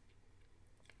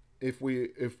 If we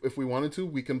wanted to,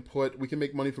 we can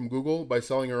make money from Google by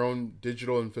selling our own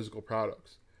digital and physical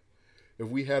products. If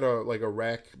we had a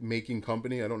rack making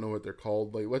company, I don't know what they're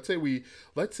called. Like let's say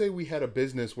we had a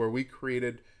business where we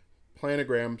created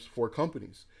planograms for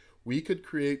companies. We could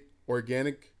create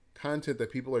organic content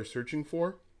that people are searching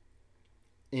for,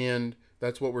 and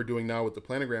that's what we're doing now with the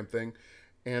planogram thing.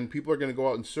 And people are going to go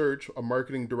out and search. A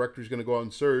marketing director is going to go out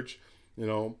and search,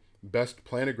 best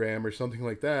planogram or something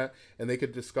like that, and they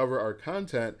could discover our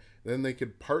content. Then they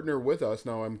could partner with us.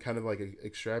 Now I'm kind of like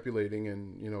extrapolating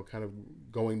and kind of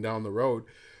going down the road,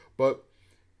 but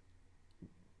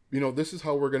this is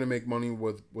how we're going to make money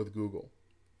with Google,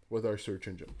 with our search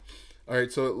engine. All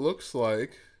right, so it looks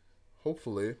like,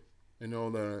 hopefully, I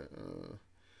know that,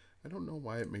 I don't know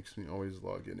why it makes me always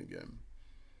log in again.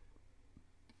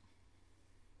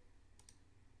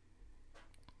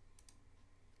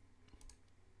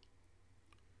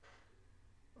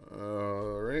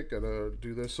 All right, gotta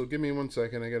do this. So give me 1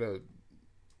 second. I gotta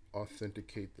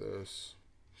authenticate this.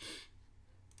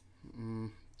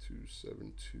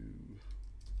 272.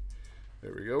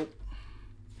 There we go.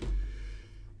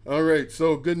 All right,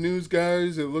 so good news,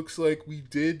 guys. It looks like we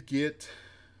did get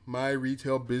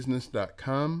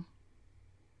myretailbusiness.com,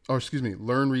 or excuse me,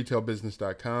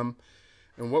 learnretailbusiness.com.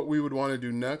 And what we would want to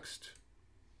do next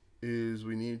is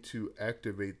we need to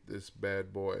activate this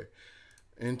bad boy.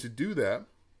 And to do that,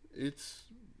 it's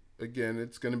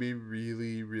going to be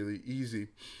really, really easy.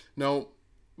 Now,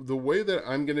 the way that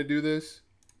I'm going to do this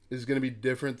is going to be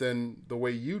different than the way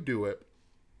you do it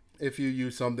if you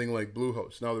use something like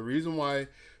Bluehost. Now, the reason why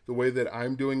the way that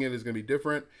I'm doing it is going to be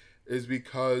different is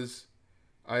because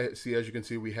as you can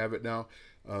see, we have it now.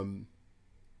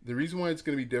 The reason why it's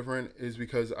going to be different is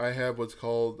because I have what's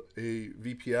called a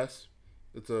VPS.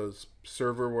 It's a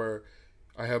server where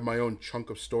I have my own chunk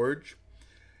of storage.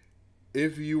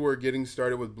 If you were getting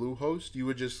started with Bluehost, you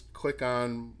would just click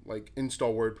on like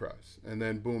install WordPress and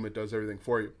then boom, it does everything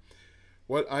for you.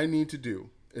 What I need to do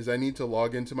is I need to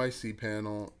log into my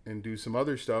cPanel and do some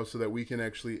other stuff so that we can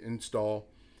actually install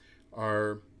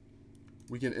our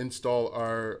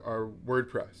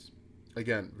WordPress.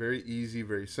 Again, very easy,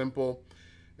 very simple.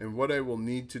 And what I will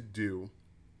need to do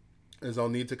is I'll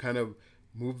need to kind of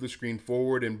move the screen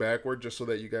forward and backward just so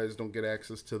that you guys don't get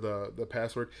access to the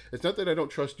password. It's not that I don't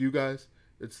trust you guys.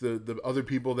 It's the other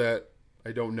people that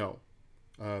I don't know.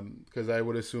 Because I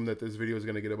would assume that this video is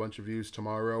going to get a bunch of views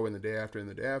tomorrow and the day after and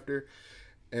the day after.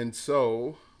 And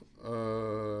so,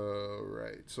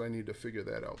 right. So I need to figure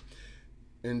that out.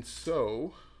 And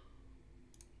so,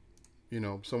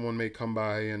 someone may come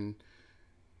by and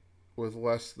with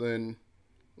less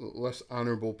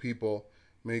honorable people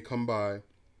may come by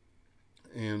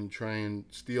and try and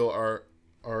steal our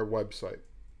website.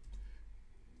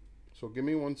 So give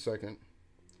me 1 second.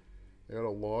 I gotta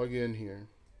log in here.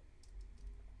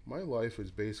 My life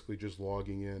is basically just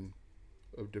logging in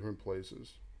of different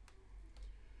places.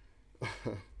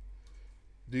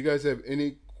 Do you guys have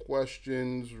any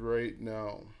questions right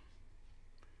now?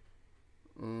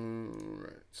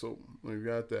 Alright, so we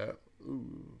got that.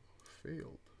 Ooh,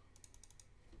 failed.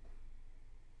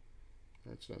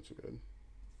 That's not so good.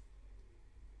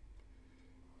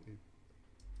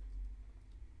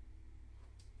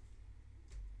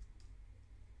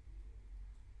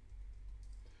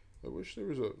 I wish there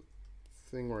was a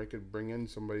thing where I could bring in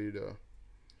somebody to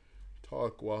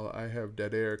talk while I have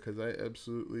dead air, because I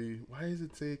absolutely... Why does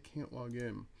it say it can't log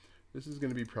in? This is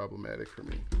going to be problematic for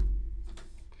me.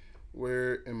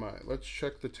 Where am I? Let's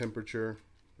check the temperature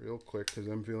real quick because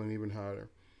I'm feeling even hotter.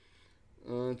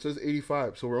 It says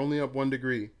 85, so we're only up 1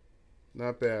 degree.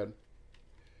 Not bad.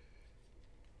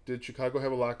 Did Chicago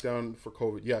have a lockdown for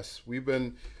COVID? Yes, we've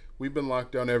been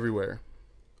locked down everywhere.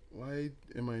 Why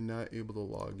am I not able to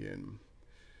log in?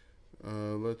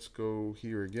 Let's go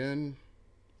here again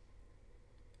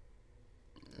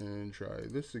and try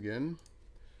this again.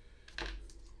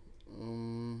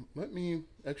 Let me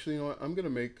actually, you know what? I'm gonna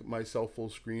make myself full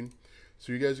screen,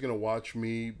 so you guys are gonna watch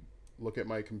me look at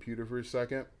my computer for a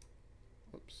second.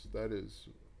 Oops, that is.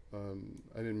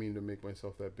 I didn't mean to make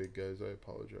myself that big, guys. I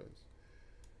apologize.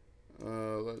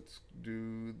 Let's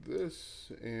do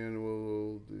this, and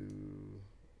we'll do.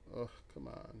 Oh, come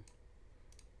on.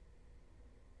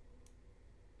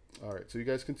 All right, so you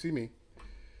guys can see me.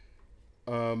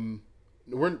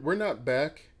 We're not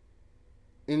back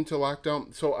into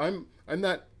lockdown. So I'm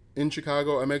not in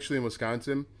Chicago. I'm actually in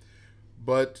Wisconsin.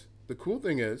 But the cool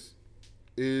thing is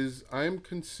I'm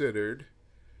considered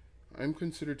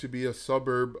to be a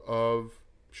suburb of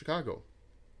Chicago.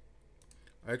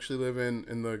 I actually live in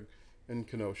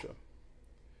Kenosha.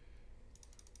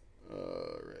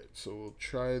 All right, so we'll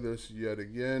try this yet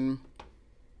again.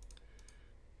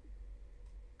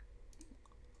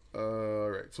 All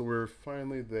right, so we're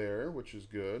finally there, which is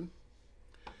good.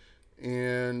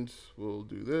 And we'll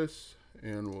do this,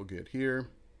 and we'll get here.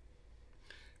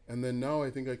 And then now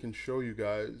I think I can show you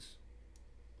guys.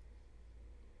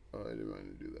 Oh, I didn't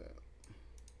want to do that.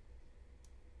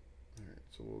 All right,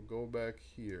 so we'll go back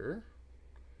here.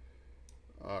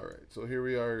 All right, so here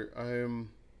we are. I am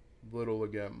little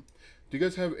again. Do you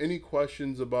guys have any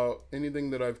questions about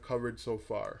anything that I've covered so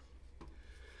far?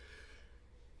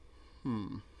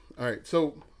 All right,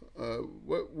 so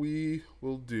what we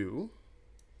will do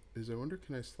is, I wonder,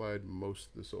 can I slide most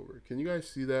of this over? Can you guys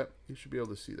see that? You should be able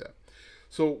to see that.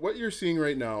 So what you're seeing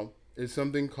right now is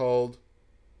something called,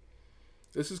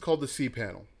 this is called the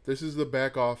cPanel. This is the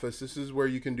back office. This is where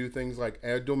you can do things like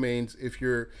add domains if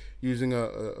you're using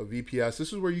a VPS.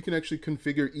 This is where you can actually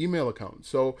configure email accounts.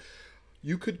 So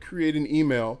you could create an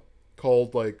email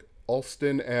called like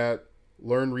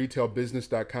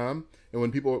alston@learnretailbusiness.com, and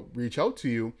when people reach out to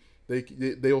you,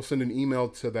 they'll send an email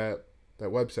to that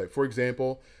website. For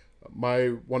example,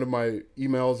 one of my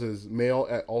emails is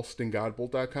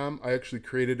mail@alstongodbolt.com. I actually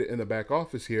created it in the back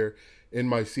office here in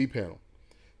my cPanel.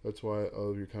 That's why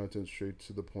all of your content straight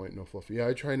to the point, no fluff. Yeah,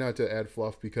 I try not to add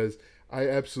fluff because I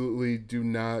absolutely do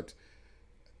not.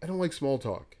 I don't like small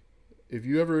talk. If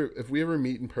we ever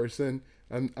meet in person,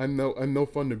 I'm no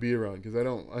fun to be around because I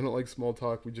don't like small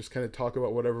talk. We just kind of talk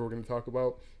about whatever we're going to talk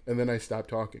about, and then I stop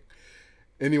talking.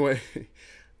 Anyway,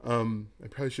 I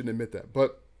probably shouldn't admit that,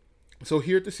 but so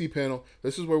here at the cPanel,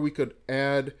 this is where we could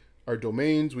add our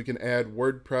domains. We can add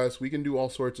WordPress. We can do all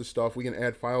sorts of stuff. We can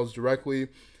add files directly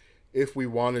if we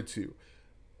wanted to.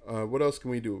 What else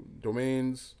can we do?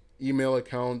 Domains, email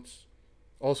accounts,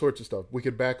 all sorts of stuff. We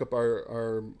could back up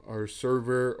our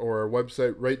server or our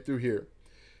website right through here.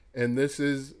 And this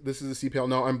is a cPanel.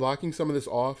 Now I'm blocking some of this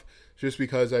off just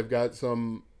because I've got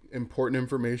some important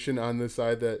information on this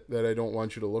side that I don't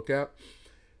want you to look at.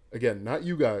 Again, not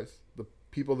you guys, the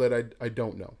people that I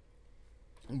don't know.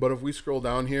 But if we scroll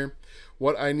down here,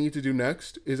 what I need to do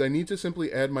next is I need to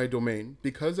simply add my domain.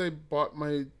 Because I bought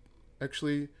my,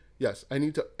 actually, yes, I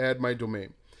need to add my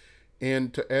domain.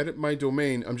 And to add my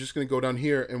domain, I'm just going to go down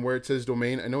here, and where it says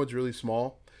domain, I know it's really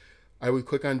small. I would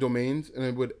click on domains and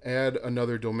I would add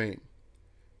another domain.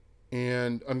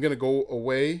 And I'm going to go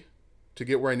away to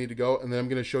get where I need to go, and then I'm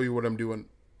going to show you what I'm doing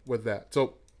with that.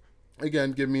 So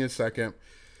again, give me a second,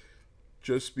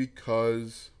 just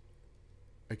because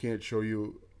I can't show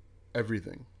you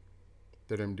everything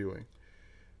that I'm doing.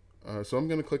 So I'm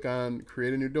going to click on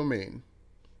create a new domain.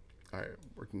 All right,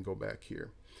 we can go back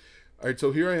here. All right,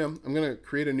 so here I am. I'm going to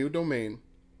create a new domain,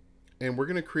 and we're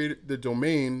going to create the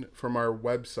domain from our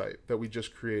website that we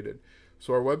just created.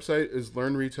 So our website is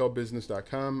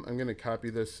learnretailbusiness.com. I'm going to copy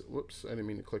this. Whoops, I didn't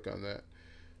mean to click on that.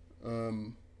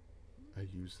 I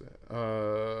used that.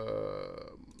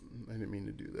 I didn't mean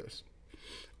to do this.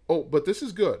 Oh, but this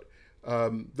is good.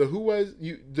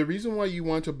 The reason why you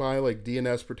want to buy like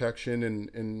DNS protection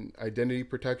and identity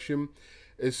protection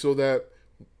is so that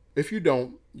if you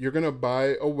don't, you're going to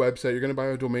buy a website, you're going to buy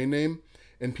a domain name,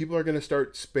 and people are going to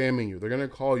start spamming you. They're going to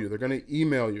call you. They're going to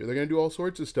email you. They're going to do all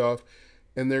sorts of stuff,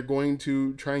 and they're going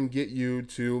to try and get you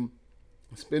to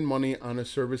spend money on a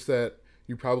service that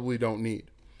you probably don't need.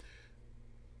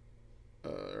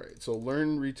 All right, so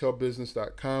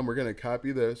learnretailbusiness.com. We're going to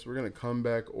copy this. We're going to come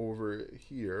back over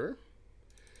here,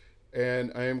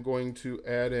 and I am going to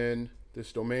add in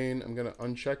this domain. I'm going to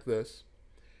uncheck this.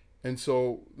 And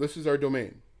so this is our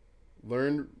domain,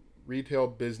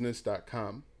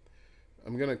 learnretailbusiness.com.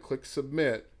 I'm going to click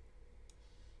submit,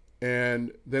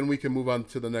 and then we can move on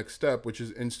to the next step, which is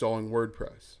installing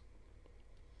WordPress.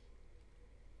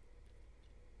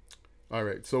 All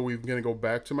right, so we're going to go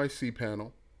back to my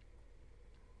cPanel.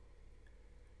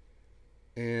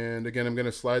 And again, I'm going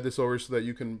to slide this over so that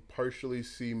you can partially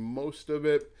see most of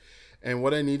it. And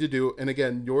what I need to do, and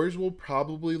again, yours will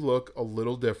probably look a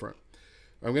little different.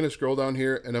 I'm going to scroll down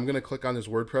here, and I'm going to click on this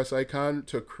WordPress icon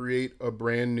to create a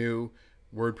brand new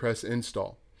WordPress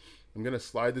install. I'm going to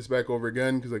slide this back over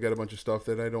again because I got a bunch of stuff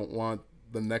that I don't want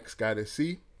the next guy to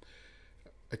see.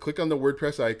 I click on the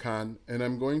WordPress icon, and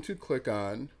I'm going to click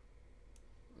on,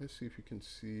 let's see if you can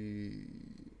see,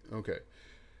 okay.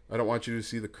 I don't want you to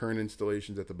see the current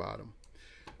installations at the bottom.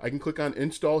 I can click on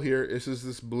install here. This is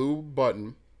this blue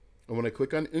button. And when I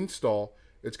click on install,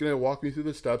 it's going to walk me through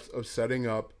the steps of setting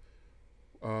up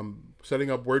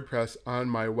WordPress on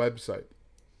my website.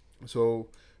 So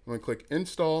I'm going to click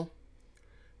install.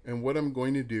 And what I'm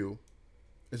going to do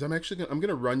is I'm going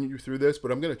to run you through this,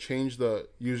 but I'm going to change the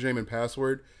username and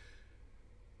password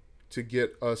to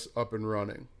get us up and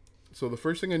running. So the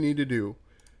first thing I need to do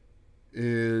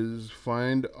is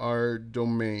find our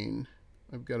domain.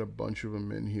 I've got a bunch of them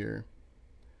in here.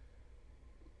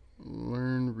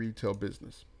 Learn Retail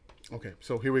Business. Okay,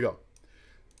 so here we go.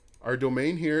 Our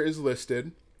domain here is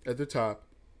listed at the top.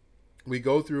 We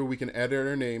go through, we can add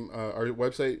our name. Our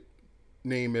website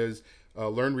name is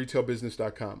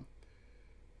learnretailbusiness.com.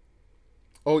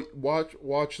 Oh,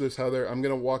 watch this, Heather. I'm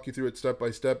going to walk you through it step by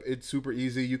step. It's super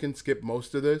easy. You can skip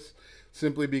most of this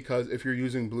simply because if you're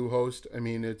using Bluehost, I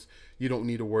mean, you don't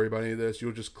need to worry about any of this.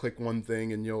 You'll just click one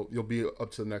thing and you'll be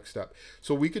up to the next step.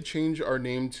 So we could change our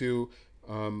name to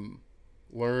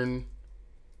Learn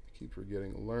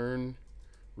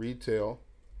Retail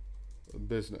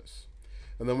Business.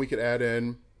 And then we could add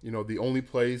in, the only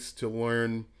place to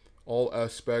learn all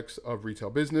aspects of retail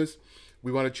business.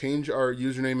 We want to change our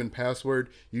username and password.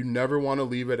 You never want to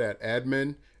leave it at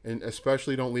admin, and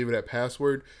especially don't leave it at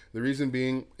password. The reason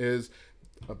being is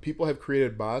people have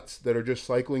created bots that are just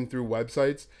cycling through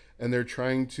websites, and they're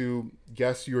trying to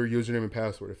guess your username and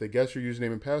password. If they guess your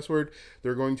username and password,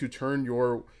 they're going to turn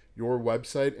your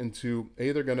website into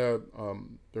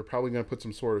they're probably gonna put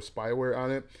some sort of spyware on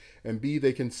it, and B,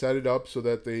 they can set it up so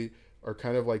that they are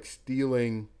kind of like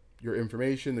stealing your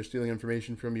information. They're stealing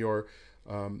information from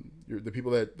the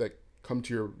people that come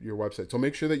to your website. So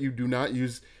make sure that you do not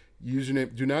use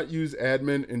username, do not use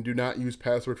admin, and do not use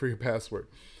password for your password.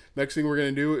 Next thing we're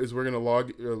going to do is we're going to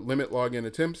limit login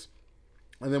attempts,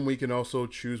 and then we can also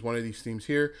choose one of these themes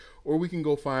here, or we can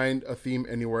go find a theme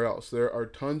anywhere else. There are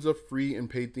tons of free and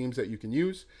paid themes that you can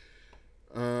use.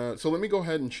 So let me go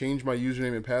ahead and change my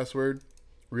username and password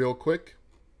real quick.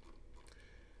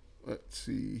 Let's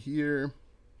see here.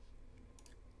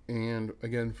 And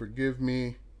again, forgive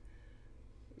me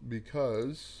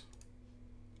because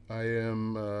I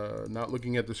am not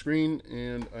looking at the screen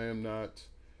and I'm not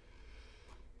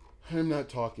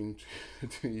talking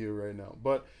to you right now.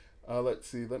 But let's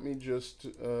see. Let me just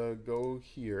go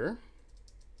here.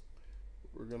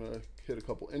 We're going to hit a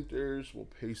couple enters. We'll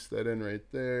paste that in right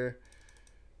there.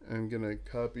 I'm going to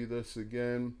copy this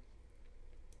again.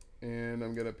 And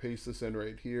I'm going to paste this in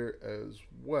right here as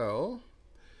well.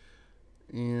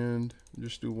 And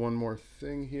just do one more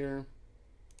thing here.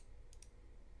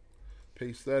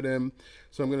 Paste that in.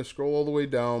 So I'm going to scroll all the way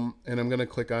down and I'm going to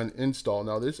click on install.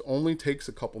 Now this only takes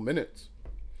a couple minutes,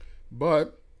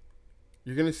 but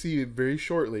you're going to see it very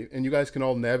shortly, and you guys can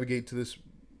all navigate to this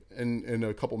in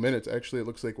a couple minutes. Actually, it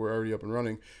looks like we're already up and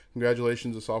running.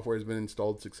 Congratulations, the software has been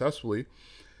installed successfully.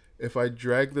 If I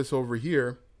drag this over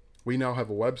here, we now have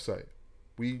a website.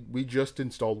 We just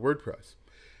installed WordPress.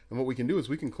 And what we can do is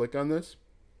we can click on this,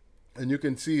 and you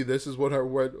can see this is what our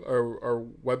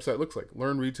website looks like.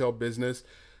 Learn Retail Business,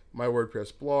 my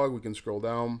WordPress blog. We can scroll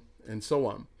down and so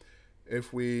on. I'm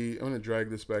going to drag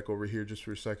this back over here just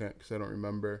for a second because I don't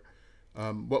remember.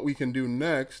 What we can do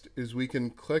next is we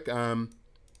can click on.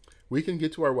 We can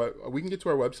get to our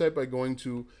website by going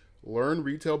to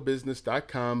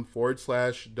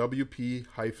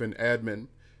learnretailbusiness.com/WP-admin.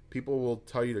 People will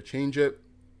tell you to change it.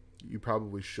 You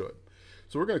probably should.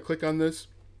 So we're going to click on this.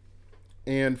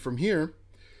 And from here,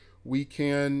 we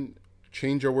can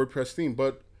change our WordPress theme.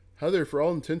 But Heather, for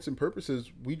all intents and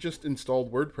purposes, we just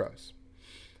installed WordPress.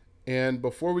 And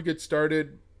before we get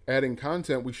started adding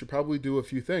content, we should probably do a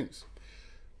few things.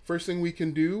 First thing we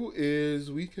can do is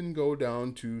we can go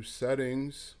down to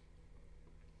settings.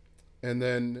 And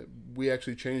then we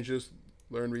actually change this,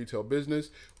 Learn Retail Business.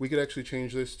 We could actually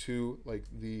change this to like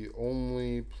the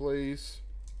only place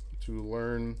to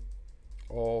learn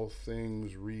all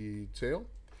things retail.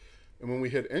 And when we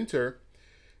hit enter,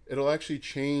 it'll actually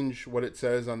change what it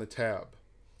says on the tab.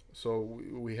 So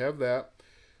we have that.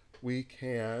 We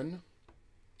can,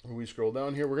 when we scroll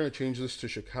down here, we're going to change this to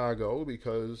Chicago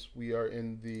because we are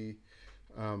in the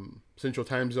Central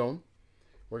Time Zone.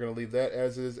 We're going to leave that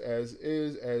as is.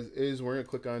 We're going to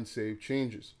click on Save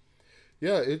Changes.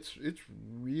 Yeah, it's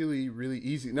really, really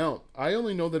easy. Now, I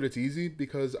only know that it's easy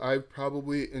because I've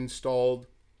probably installed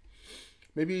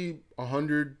maybe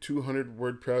 100, 200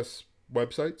 WordPress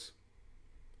websites.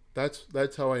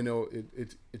 That's how I know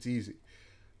it's easy.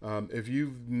 If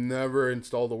you've never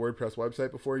installed a WordPress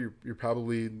website before, you're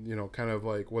probably, kind of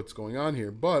like, what's going on here?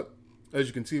 But as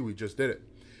you can see, we just did it.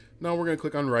 Now we're going to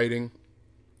click on writing.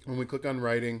 When we click on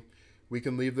writing, we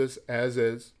can leave this as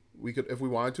is. We could, if we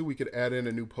wanted to, we could add in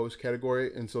a new post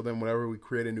category. And so then whenever we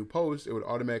create a new post, it would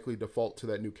automatically default to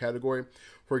that new category.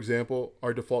 For example,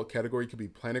 our default category could be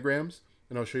planograms.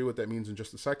 And I'll show you what that means in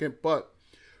just a second. But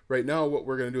right now, what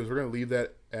we're going to do is we're going to leave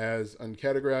that as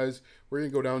uncategorized. We're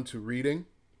going to go down to reading.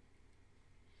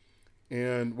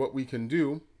 And what we can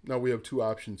do, now we have two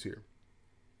options here.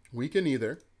 We can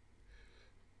either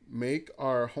make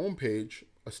our homepage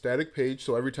a static page,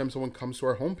 so every time someone comes to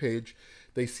our homepage,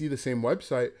 they see the same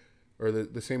website or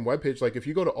the same webpage. Like if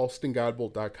you go to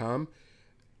alstongodbolt.com,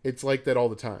 it's like that all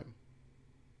the time.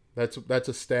 That's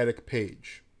a static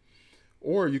page.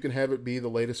 Or you can have it be the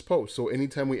latest post. So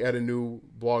anytime we add a new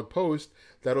blog post,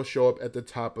 that'll show up at the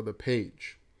top of the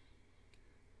page.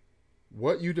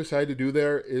 What you decide to do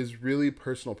there is really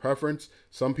personal preference.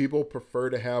 Some people prefer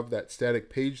to have that static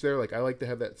page there. Like I like to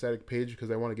have that static page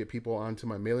because I want to get people onto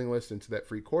my mailing list into that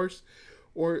free course.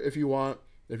 Or if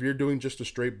you're doing just a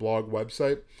straight blog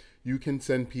website, you can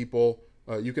send people,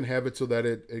 you can have it so that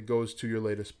it goes to your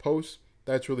latest post.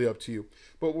 That's really up to you.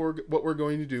 But what we're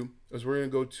going to do is we're going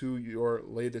to go to your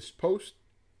latest post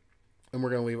and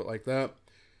we're going to leave it like that.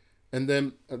 And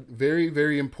then very,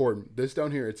 very important, this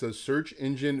down here, it says search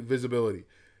engine visibility.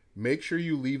 Make sure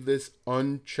you leave this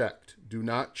unchecked. Do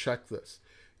not check this.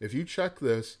 If you check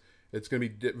this, it's going to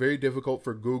be very difficult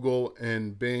for Google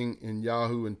and Bing and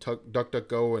Yahoo and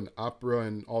DuckDuckGo and Opera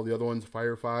and all the other ones,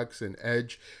 Firefox and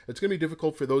Edge. It's going to be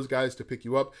difficult for those guys to pick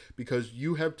you up because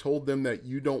you have told them that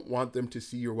you don't want them to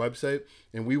see your website,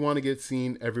 and we want to get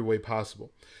seen every way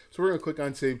possible. So we're going to click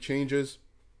on Save Changes.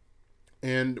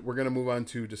 And we're going to move on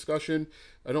to discussion.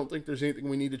 I don't think there's anything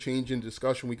we need to change in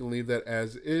discussion. We can leave that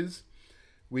as is.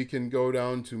 We can go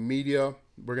down to media.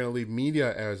 We're going to leave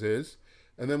media as is.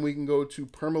 And then we can go to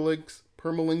permalinks.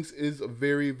 Permalinks is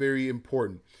very, very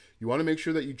important. You want to make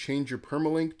sure that you change your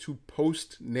permalink to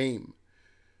post name.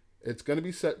 It's going to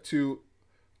be set to,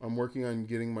 I'm working on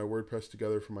getting my WordPress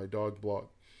together for my dog blog.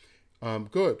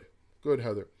 Good,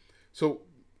 Heather. So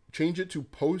change it to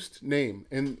post name.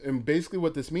 And basically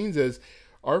what this means is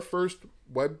Our first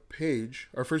web page,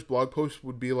 our first blog post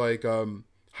would be like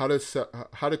how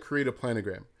to create a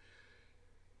planogram.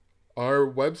 Our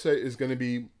website is going to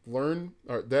be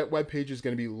that web page is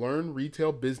going to be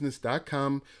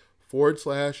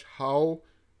learnretailbusiness.com/how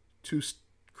to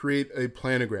create a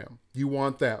planogram. You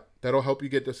want that. That'll help you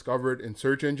get discovered in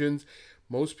search engines.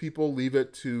 Most people leave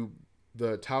it to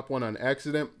the top one on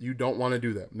accident. You don't want to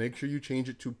do that. Make sure you change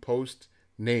it to post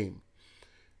name.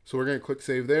 So we're going to click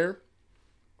save there.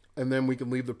 And then we can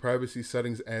leave the privacy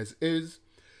settings as is.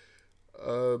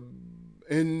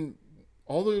 And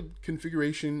all the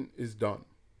configuration is done.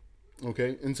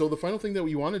 Okay. And so the final thing that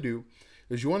we want to do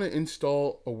is you want to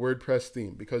install a WordPress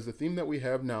theme, because the theme that we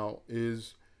have now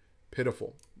is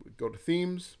pitiful. We go to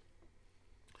themes,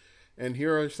 and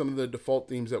here are some of the default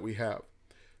themes that we have.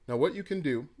 Now what you can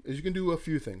do is you can do a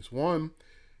few things. One,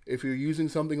 if you're using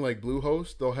something like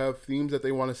Bluehost, they'll have themes that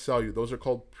they want to sell you. Those are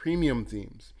called premium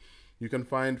themes. You can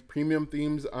find premium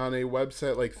themes on a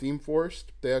website like ThemeForest.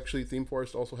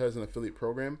 ThemeForest also has an affiliate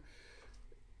program.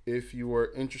 If you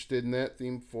are interested in that,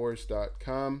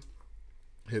 themeforest.com,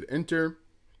 hit enter,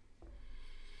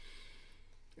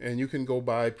 and you can go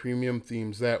buy premium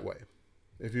themes that way.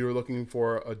 If you were looking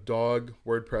for a dog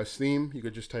WordPress theme, you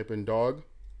could just type in dog,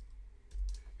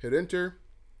 hit enter,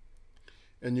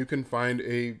 and you can find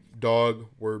a dog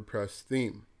WordPress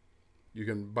theme. You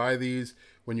can buy these.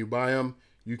 When you buy them,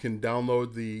 you can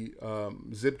download the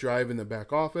zip drive in the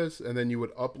back office, and then you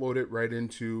would upload it right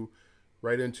into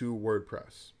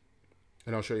WordPress.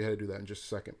 And I'll show you how to do that in just a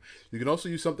second. You can also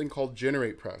use something called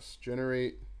GeneratePress.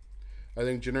 I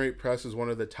think GeneratePress is one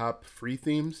of the top free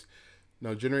themes.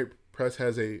 Now, GeneratePress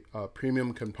has a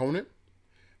premium component,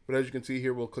 but as you can see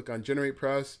here, we'll click on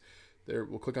GeneratePress. There,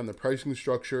 we'll click on the pricing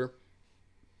structure.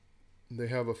 They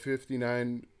have a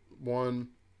 $59 one.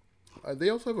 They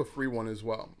also have a free one as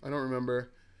well. I don't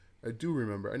remember. I do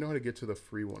remember. I know how to get to the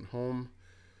free one. Home.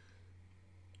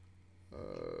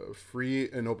 Free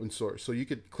and open source. So you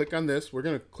could click on this. We're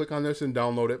going to click on this and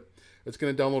download it. It's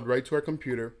going to download right to our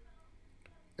computer.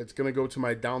 It's going to go to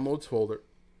my downloads folder.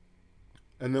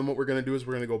 And then what we're going to do is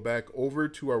we're going to go back over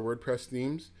to our WordPress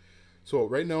themes. So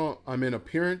right now I'm in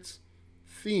Appearance,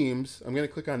 Themes. I'm going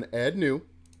to click on Add New.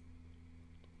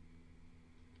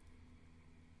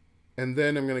 And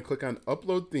then I'm going to click on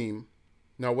Upload Theme.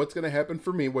 Now what's going to happen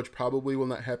for me, which probably will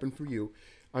not happen for you,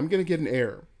 I'm going to get an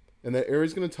error. And that error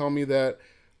is going to tell me that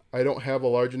I don't have a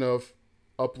large enough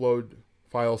upload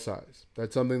file size.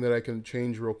 That's something that I can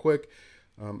change real quick.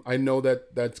 I know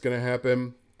that that's going to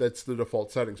happen. That's the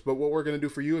default settings. But what we're going to do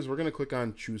for you is we're going to click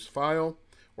on Choose File,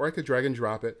 or I could drag and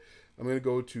drop it. I'm going to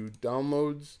go to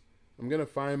Downloads. I'm going to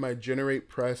find my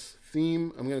GeneratePress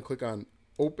theme. I'm going to click on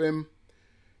Open,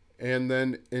 and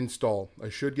then Install. I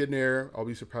should get an error. I'll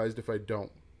be surprised if I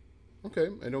don't. Okay,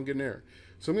 I don't get an error.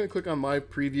 So I'm going to click on Live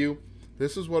Preview.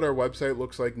 This is what our website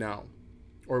looks like now,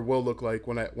 or will look like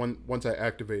once I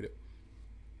activate it.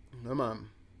 Come on.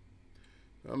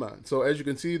 So as you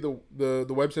can see, the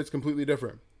website's completely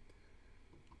different.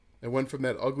 It went from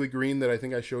that ugly green that I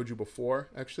think I showed you before.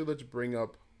 Actually, let's bring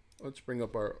up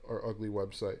our ugly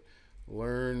website.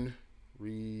 Learn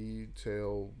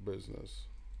Retail Business.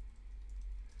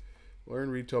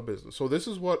 Learn Retail Business. So this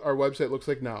is what our website looks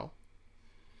like now.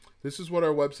 This is what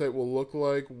our website will look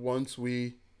like once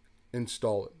we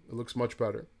install it. It looks much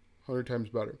better, 100 times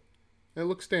better. And it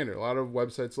looks standard. A lot of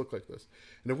websites look like this.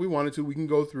 And if we wanted to, we can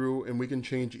go through and we can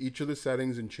change each of the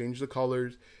settings and change the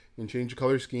colors and change the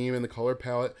color scheme and the color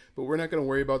palette. But we're not going to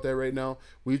worry about that right now.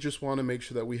 We just want to make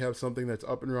sure that we have something that's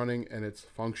up and running and it's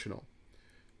functional.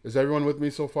 Is everyone with me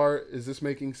so far? Is this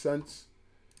making sense?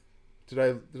 Did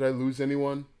I lose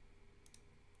anyone?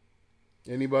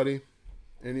 Anybody?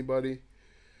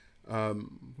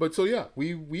 But so yeah,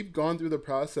 we've gone through the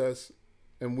process,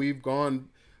 and we've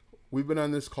been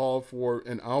on this call for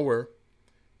an hour,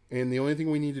 and the only thing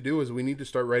we need to do is we need to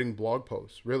start writing blog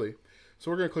posts, really.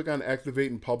 So we're going to click on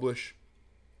Activate and Publish.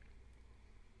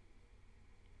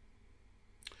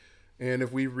 And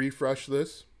if we refresh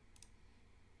this,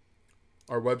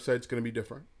 our website's going to be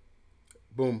different.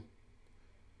 Boom.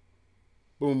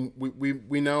 Boom.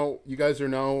 We now, you guys are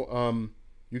now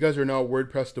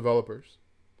WordPress developers.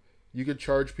 You could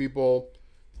charge people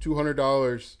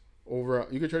 $200 over.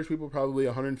 You could charge people probably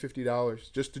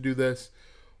 $150 just to do this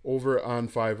over on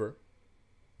Fiverr.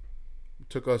 It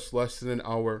took us less than an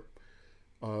hour,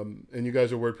 and you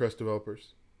guys are WordPress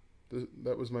developers.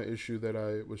 That was my issue, that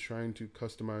I was trying to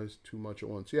customize too much at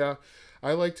once. Yeah,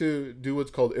 I like to do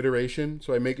what's called iteration.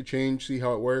 So I make a change, see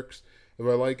how it works. If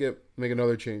I like it, make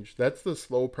another change. That's the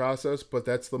slow process, but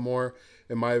that's the more,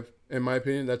 in my In my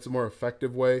opinion, that's a more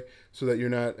effective way so that you're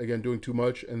not, again, doing too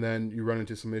much and then you run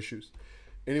into some issues.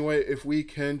 Anyway, if we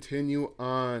continue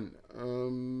on,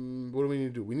 what do we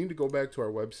need to do? We need to go back to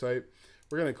our website.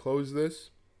 We're going to close this.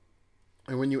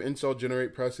 And when you install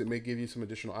GeneratePress, it may give you some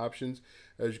additional options.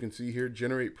 As you can see here,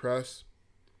 GeneratePress.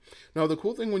 Now, the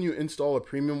cool thing when you install a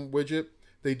premium widget,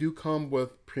 they do come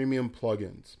with premium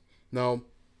plugins. Now,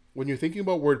 when you're thinking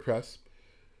about WordPress,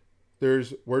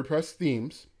 there's WordPress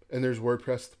themes and there's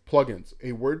WordPress plugins.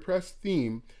 A WordPress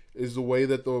theme is the way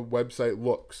that the website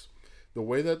looks. The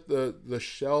way that the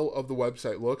shell of the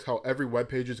website looks, how every web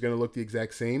page is going to look the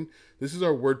exact same. This is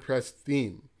our WordPress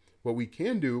theme. What we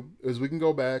can do is we can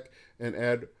go back and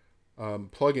add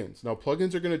plugins. Now,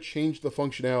 plugins are going to change the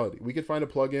functionality. We could find a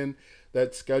plugin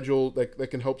that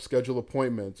can help schedule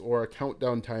appointments, or a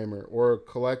countdown timer, or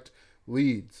collect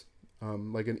leads,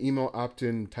 like an email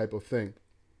opt-in type of thing.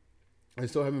 I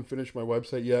still haven't finished my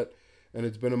website yet, and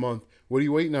it's been a month. What are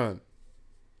you waiting on?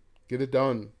 Get it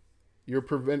done.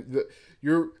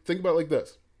 Think about it like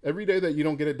this. Every day that you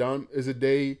don't get it done is a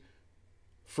day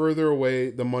further away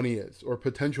the money is, or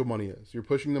potential money is. You're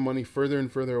pushing the money further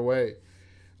and further away.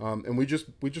 And we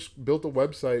just built a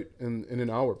website in an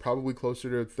hour, probably closer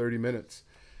to 30 minutes.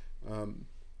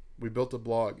 We built a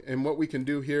blog. And what we can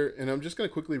do here, and I'm just going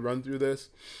to quickly run through this.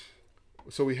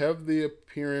 So we have the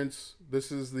appearance.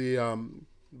 This is the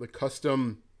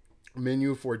custom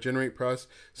menu for GeneratePress.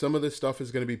 Some of this stuff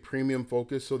is going to be premium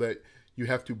focused so that you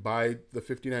have to buy the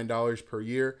 $59 per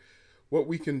year. What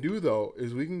we can do though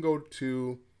is we can go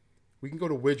to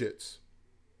widgets,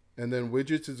 and then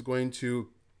widgets is going to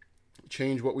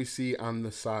change what we see on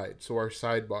the side. So our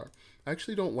sidebar. I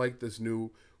actually don't like this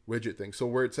new widget thing. So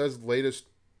where it says latest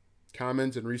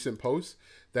comments and recent posts,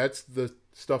 that's the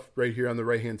stuff right here on the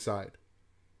right hand side.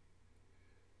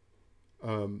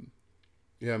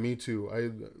 Yeah, me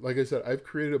too. Like I said, I've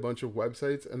created a bunch of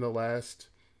websites in the last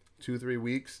 2-3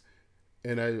 weeks,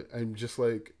 and I'm just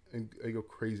like, I go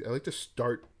crazy. I like to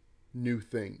start new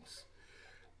things.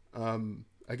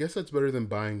 I guess that's better than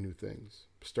buying new things,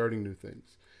 starting new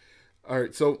things. All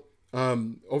right, so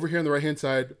over here on the right hand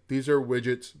side, these are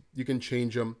widgets. You can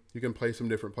change them. You can place them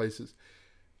different places.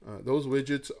 Those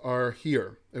widgets are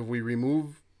here. If we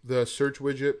remove the search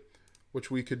widget, which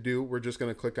we could do, we're just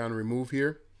going to click on remove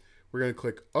here. We're going to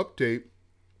click update,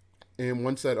 and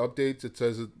once that updates, it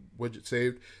says widget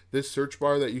saved. This search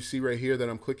bar that you see right here that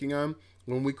I'm clicking on,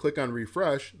 when we click on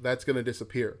refresh, that's going to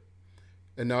disappear.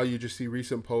 And now you just see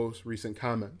recent posts, recent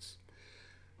comments.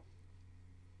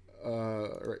 All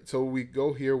right, so we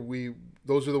go here,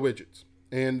 those are the widgets.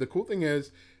 And the cool thing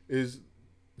is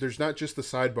there's not just the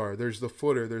sidebar, there's the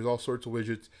footer, there's all sorts of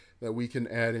widgets that we can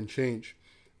add and change.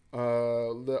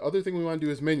 The other thing we want to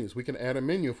do is menus. We can add a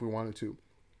menu if we wanted to.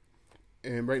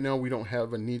 And right now we don't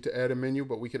have a need to add a menu,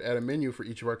 but we can add a menu for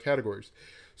each of our categories.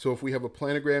 So if we have a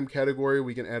planogram category,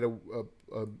 we can add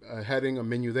a heading, a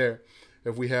menu there.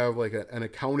 If we have like an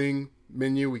accounting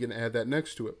menu, we can add that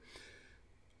next to it.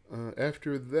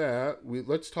 After that,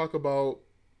 let's talk a little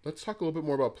bit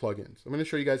more about plugins. I'm going to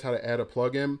show you guys how to add a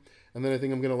plugin, and then I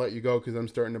think I'm going to let you go because I'm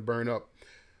starting to burn up.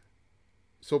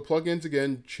 So plugins,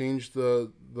 again, change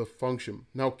the function.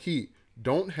 Now key,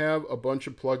 don't have a bunch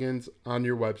of plugins on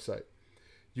your website.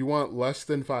 You want less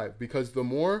than 5, because the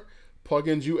more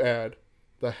plugins you add,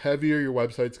 the heavier your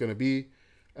website's going to be,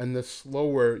 and the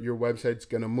slower your website's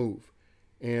going to move.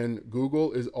 And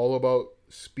Google is all about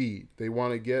speed. They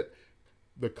want to get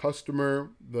the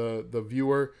customer, the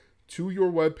viewer, to your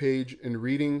web page and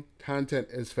reading content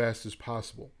as fast as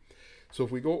possible. So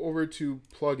if we go over to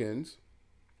plugins,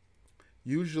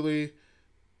 usually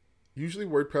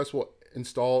WordPress will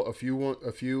install a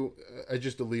few. I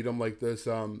just delete them, like this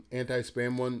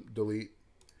anti-spam one, delete.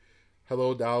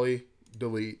 Hello Dolly,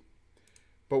 delete.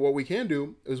 But what we can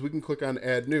do is we can click on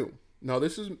add new. Now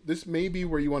this may be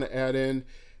where you want to add in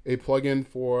a plugin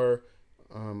for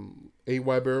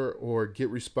Aweber or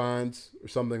GetResponse or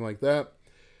something like that.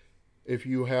 If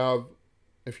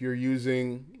you're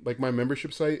using, like my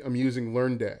membership site, I'm using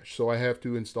LearnDash, so I have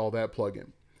to install that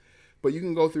plugin. But you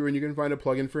can go through and you can find a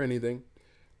plugin for anything.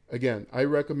 Again, I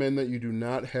recommend that you do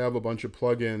not have a bunch of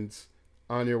plugins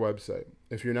on your website.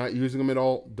 If you're not using them at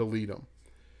all, delete them.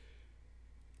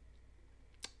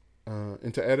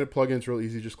 And to add a plugin, it's real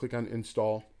easy. Just click on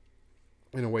install,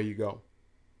 and away you go.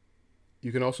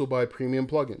 You can also buy premium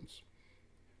plugins.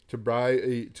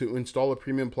 To install a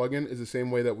premium plugin is the same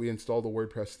way that we install the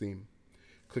WordPress theme.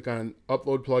 Click on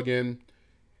upload plugin,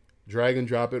 drag and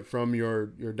drop it from your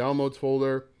downloads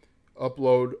folder,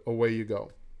 upload, away you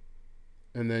go.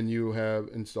 And then you have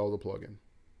installed the plugin.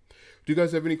 Do you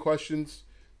guys have any questions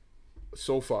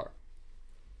so far?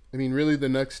 I mean, really, the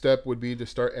next step would be to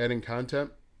start adding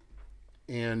content.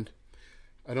 And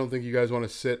I don't think you guys want to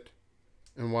sit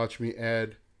and watch me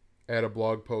add a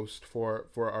blog post for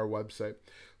our website.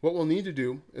 What we'll need to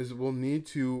do is we'll need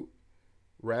to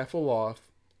raffle off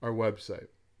our website.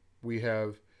 We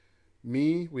have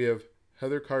me, we have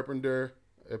Heather Carpenter.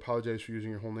 I apologize for using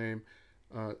your whole name.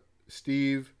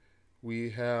 Steve,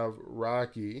 we have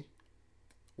Rocky.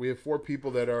 We have 4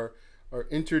 people that are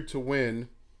entered to win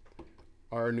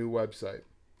our new website.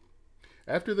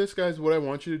 After this, guys, what I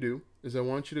want you to do is I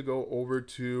want you to go over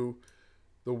to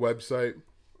the website.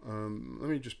 Let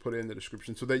me just put it in the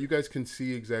description so that you guys can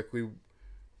see exactly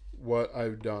what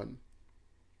I've done.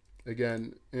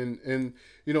 Again, and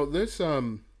you know, this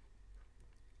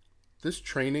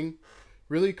training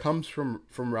really comes from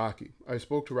Rocky. I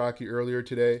spoke to Rocky earlier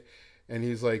today, and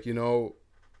he's like, and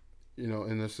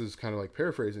this is kind of like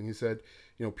paraphrasing. He said,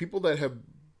 people that have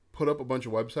put up a bunch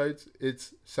of websites,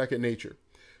 it's second nature.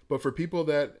 But for people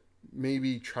that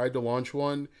maybe tried to launch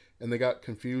one and they got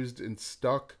confused and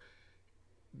stuck,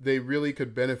 they really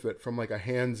could benefit from like a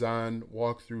hands-on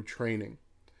walkthrough training.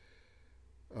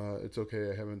 It's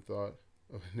okay, I haven't thought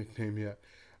of a nickname yet.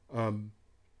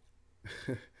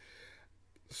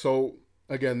 So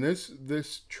again,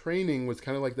 this training was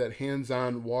kind of like that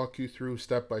hands-on, walk you through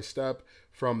step by step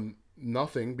from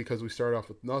nothing, because we started off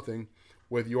with nothing.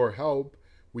 With your help,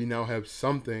 we now have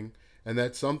something, and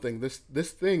that something,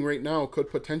 this thing right now could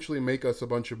potentially make us a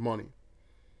bunch of money.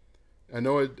 I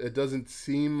know it doesn't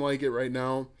seem like it right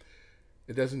now.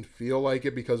 It doesn't feel like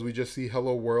it because we just see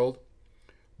hello world,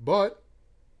 but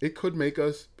it could make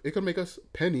us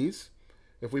pennies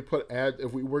if we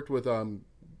worked with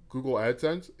Google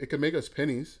AdSense. It could make us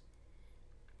pennies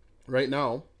right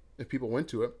now if people went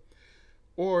to it,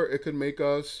 or it could make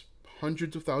us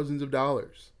hundreds of thousands of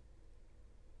dollars.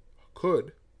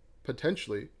 Could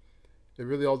potentially. It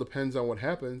really all depends on what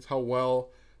happens, how well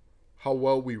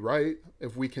we write,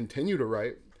 if we continue to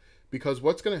write. Because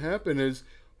what's going to happen is,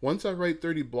 once I write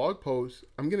 30 blog posts,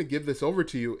 I'm going to give this over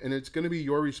to you, and it's going to be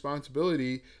your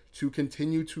responsibility to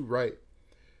continue to write.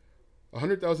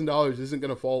 $100,000 isn't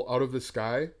going to fall out of the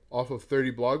sky off of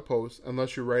 30 blog posts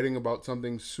unless you're writing about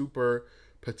something super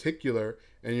particular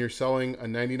and you're selling a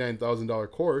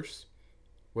 $99,000 course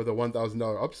with a $1,000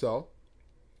 upsell.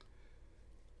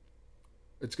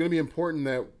 It's going to be important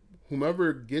that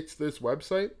whomever gets this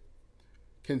website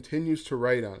continues to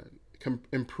write on it,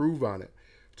 improve on it,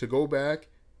 to go back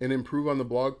and improve on the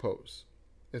blog posts.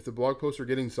 If the blog posts are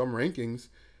getting some rankings,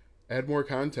 add more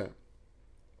content.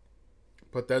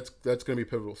 But that's going to be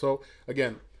pivotal. So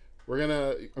again, I'm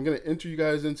gonna enter you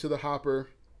guys into the hopper.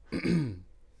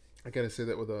 I gotta say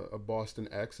that with a Boston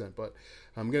accent, but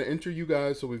I'm gonna enter you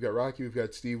guys. So we've got Rocky, we've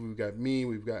got Steve, we've got me,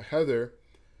 we've got Heather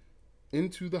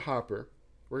into the hopper.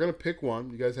 We're gonna pick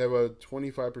one. You guys have a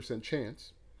 25%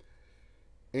 chance,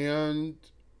 and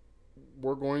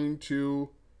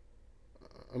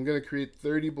I'm gonna create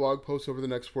 30 blog posts over the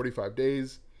next 45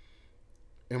 days,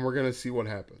 and we're gonna see what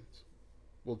happens.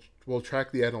 We'll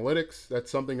track the analytics.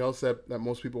 That's something else that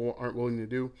most people aren't willing to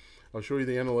do. I'll show you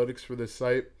the analytics for this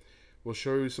site. We'll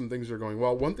show you some things that are going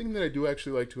well. One thing that I do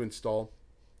actually like to install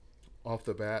off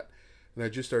the bat, and I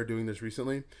just started doing this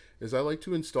recently, is I like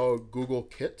to install Google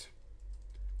Kit,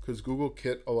 because Google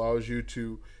Kit allows you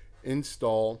to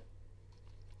install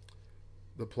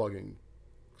the plugin,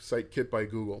 SiteKit by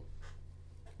Google.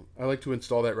 I like to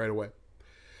install that right away.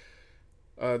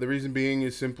 The reason being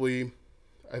is simply,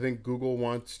 I think Google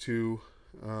wants to,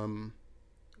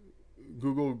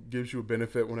 Google gives you a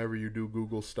benefit whenever you do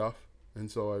Google stuff. And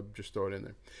so I just throw it in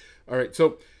there. All right.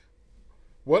 So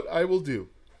what I will do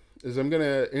is I'm going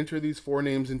to enter these 4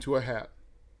 names into a hat,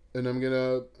 and I'm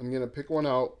going to pick one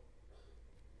out.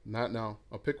 Not now.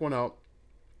 I'll pick one out.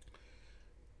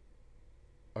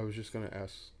 I was just going to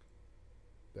ask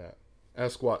that.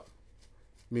 Ask what?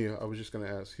 Mia, I was just going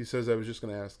to ask. He says I was just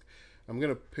going to ask. I'm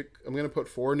going to put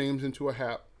 4 names into a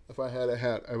hat. If I had a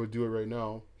hat, I would do it right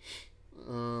now.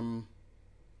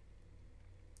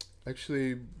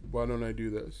 Actually, why don't I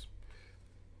do this?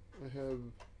 I have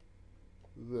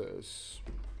this.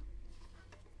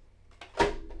 All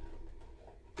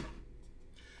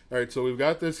right, so we've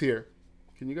got this here.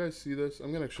 Can you guys see this? I'm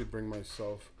going to actually bring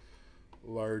myself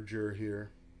larger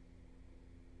here.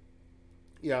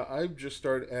 Yeah, I've just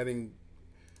started adding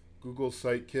Google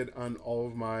SiteKit on all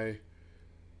of my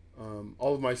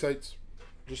sites.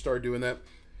 Just started doing that.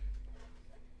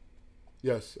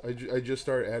 Yes, I just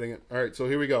started adding it. All right, so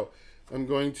here we go. I'm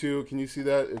going to, can you see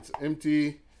that? It's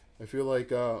empty. I feel like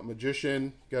a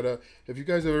magician. If you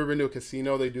guys have ever been to a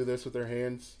casino, they do this with their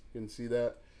hands. You can see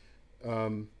that.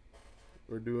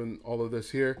 we're doing all of this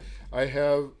here. I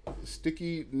have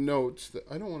sticky notes that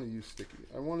I don't want to use sticky.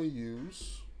 I want to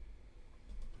use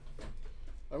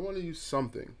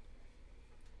something.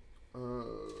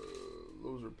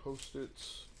 Those are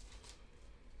Post-its.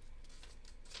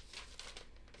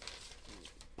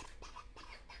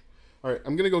 All right,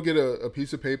 I'm gonna go get a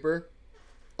piece of paper.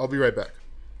 I'll be right back.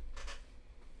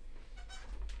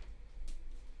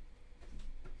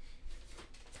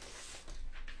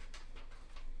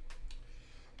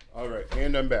 All right,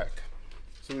 and I'm back.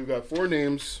 So we've got 4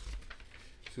 names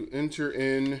to enter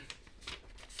in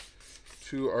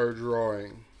to our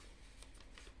drawing.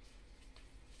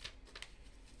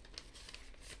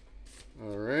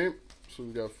 All right, so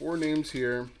we've got 4 names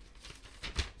here.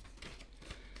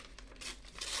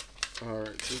 All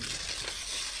right, so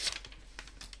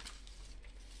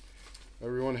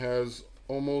everyone has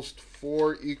almost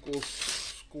 4 equal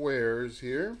squares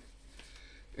here.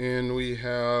 And we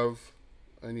have,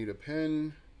 I need a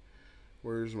pen.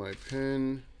 Where's my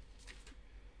pen?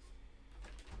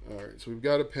 All right, so we've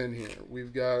got a pen here.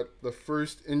 We've got the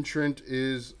first entrant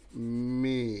is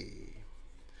me.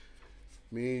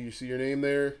 Me, you see your name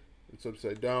there? It's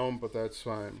upside down, but that's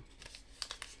fine.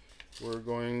 We're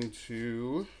going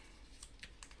to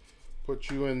put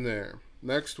you in there.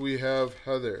 Next we have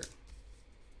Heather.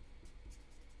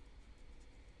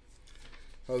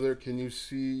 Heather, can you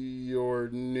see your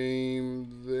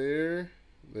name there?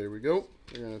 There we go.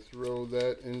 We're going to throw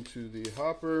that into the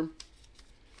hopper.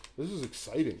 This is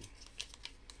exciting.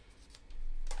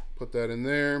 Put that in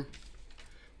there.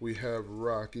 We have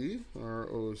Rocky,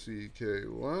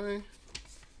 R-O-C-K-Y.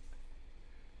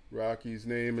 Rocky's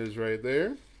name is right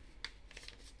there.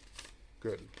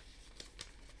 Good.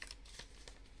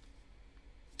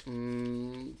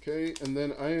 Okay, and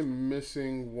then I am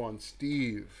missing one.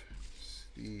 Steve.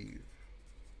 Steve.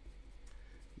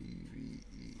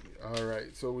 E-V-E. All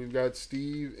right, so we've got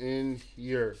Steve in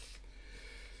here.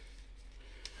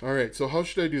 All right, so how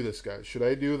should I do this, guys? Should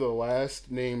I do the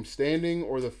last name standing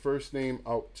or the first name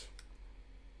out?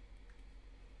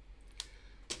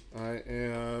 I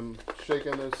am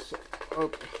shaking this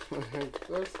up.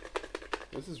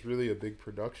 This is really a big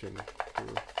production for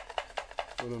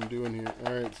what I'm doing here.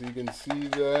 All right, so you can see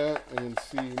that. I can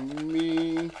see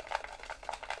me.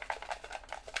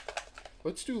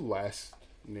 Let's do last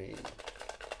name.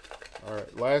 All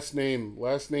right, last name.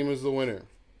 Last name is the winner.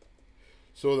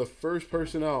 So the first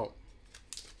person out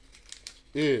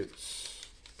is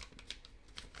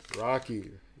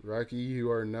Rocky. Rocky, you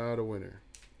are not a winner.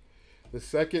 The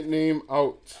second name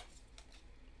out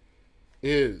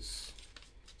is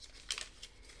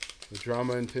The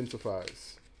Drama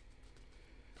Intensifies.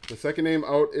 The second name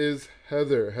out is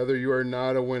Heather. Heather, you are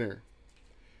not a winner.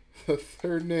 The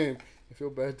third name, I feel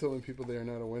bad telling people they are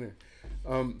not a winner.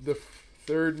 The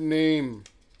third name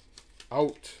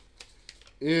out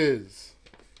is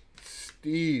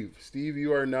Steve. Steve,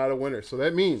 you are not a winner. So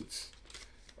that means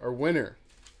our winner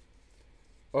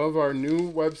of our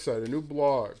new website, a new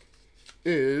blog,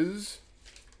 is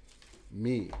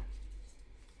me.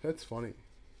 That's funny.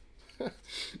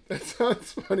 That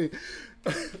sounds funny.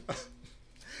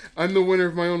 I'm the winner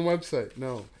of my own website.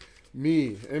 No.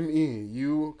 Me. M-E.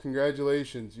 You,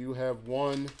 congratulations. You have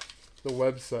won the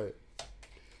website.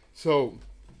 So,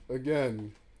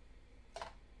 again,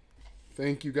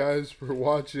 thank you guys for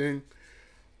watching.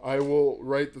 I will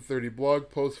write the 30 blog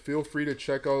posts. Feel free to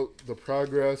check out the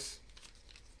progress.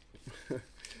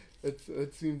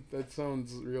 That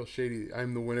sounds real shady.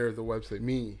 I'm the winner of the website.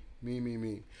 Me.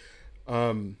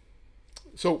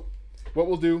 So, what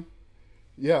we'll do,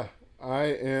 yeah, I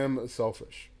am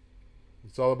selfish.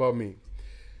 It's all about me.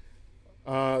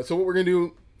 So what we're going to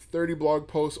do, 30 blog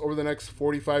posts over the next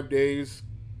 45 days,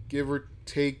 give or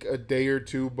take a day or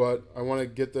two, but I want to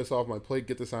get this off my plate,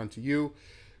 get this onto you.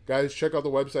 Guys, check out the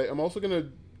website. I'm also going to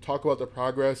talk about the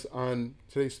progress on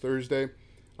today's Thursday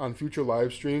on future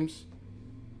live streams.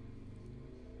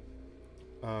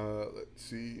 Let's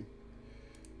see.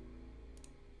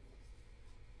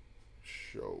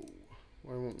 Show.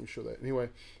 Why won't we show that? Anyway,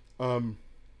 thumbnail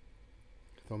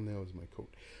is my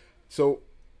coat. So,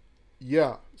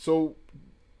 yeah. So,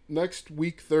 next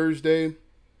week, Thursday,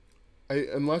 I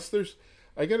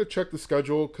got to check the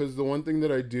schedule because the one thing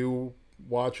that I do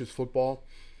watch is football.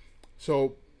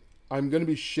 So, I'm going to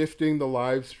be shifting the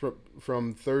lives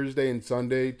from Thursday and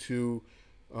Sunday to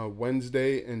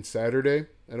Wednesday and Saturday.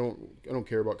 I don't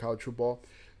care about college football.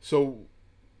 So,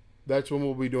 that's when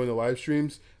we'll be doing the live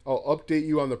streams. I'll update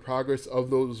you on the progress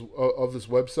of this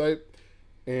website,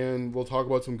 and we'll talk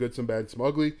about some good, some bad, some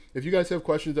ugly. If you guys have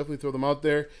questions, definitely throw them out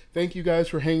there. Thank you guys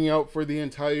for hanging out for the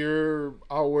entire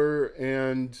hour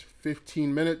and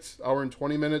 15 minutes, hour and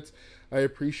 20 minutes. I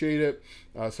appreciate it.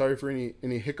 Sorry for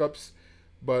any hiccups,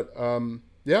 but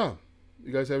yeah,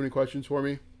 you guys have any questions for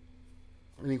me?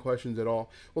 Any questions at all?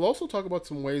 We'll also talk about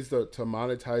some ways to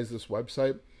monetize this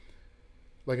website.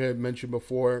 Like I mentioned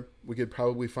before, we could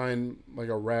probably find like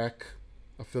a rack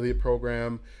affiliate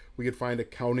program. We could find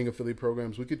accounting affiliate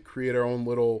programs. We could create our own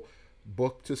little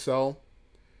book to sell.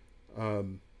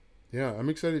 Yeah, I'm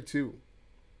excited too.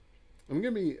 I'm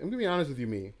gonna be honest with you,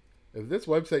 me. If this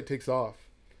website takes off,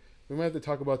 we might have to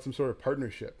talk about some sort of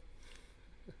partnership.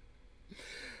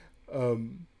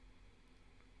 Um,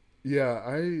 yeah,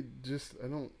 I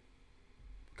don't.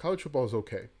 College football is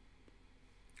okay.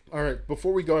 All right,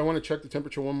 before we go, I want to check the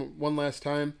temperature one last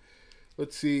time.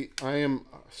 Let's see. I am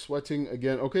sweating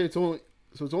again. Okay, it's only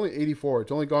 84.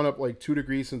 It's only gone up like 2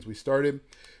 degrees since we started.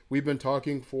 We've been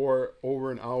talking for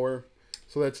over an hour,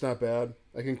 so that's not bad.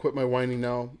 I can quit my whining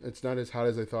now. It's not as hot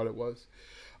as I thought it was.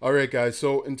 All right, guys.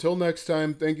 So until next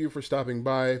time, thank you for stopping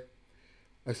by.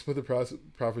 I split the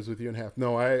profits with you in half.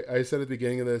 No, I said at the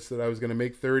beginning of this that I was going to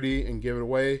make 30 and give it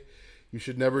away. You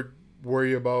should never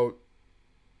worry about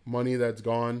money that's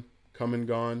gone, come and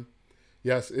gone.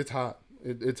 Yes, it's hot.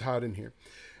 It's hot in here.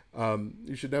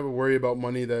 You should never worry about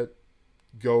money that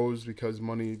goes because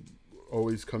money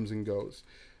always comes and goes.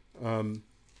 Um,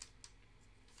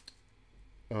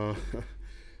 uh,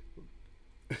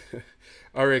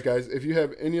 all right, guys. If you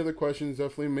have any other questions,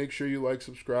 definitely make sure you like,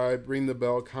 subscribe, ring the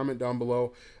bell, comment down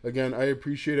below. Again, I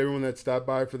appreciate everyone that stopped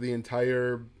by for the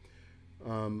entire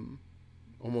um,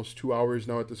 almost 2 hours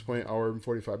now at this point, hour and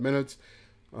 45 minutes.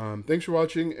 Thanks for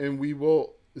watching, and we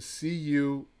will see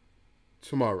you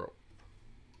tomorrow.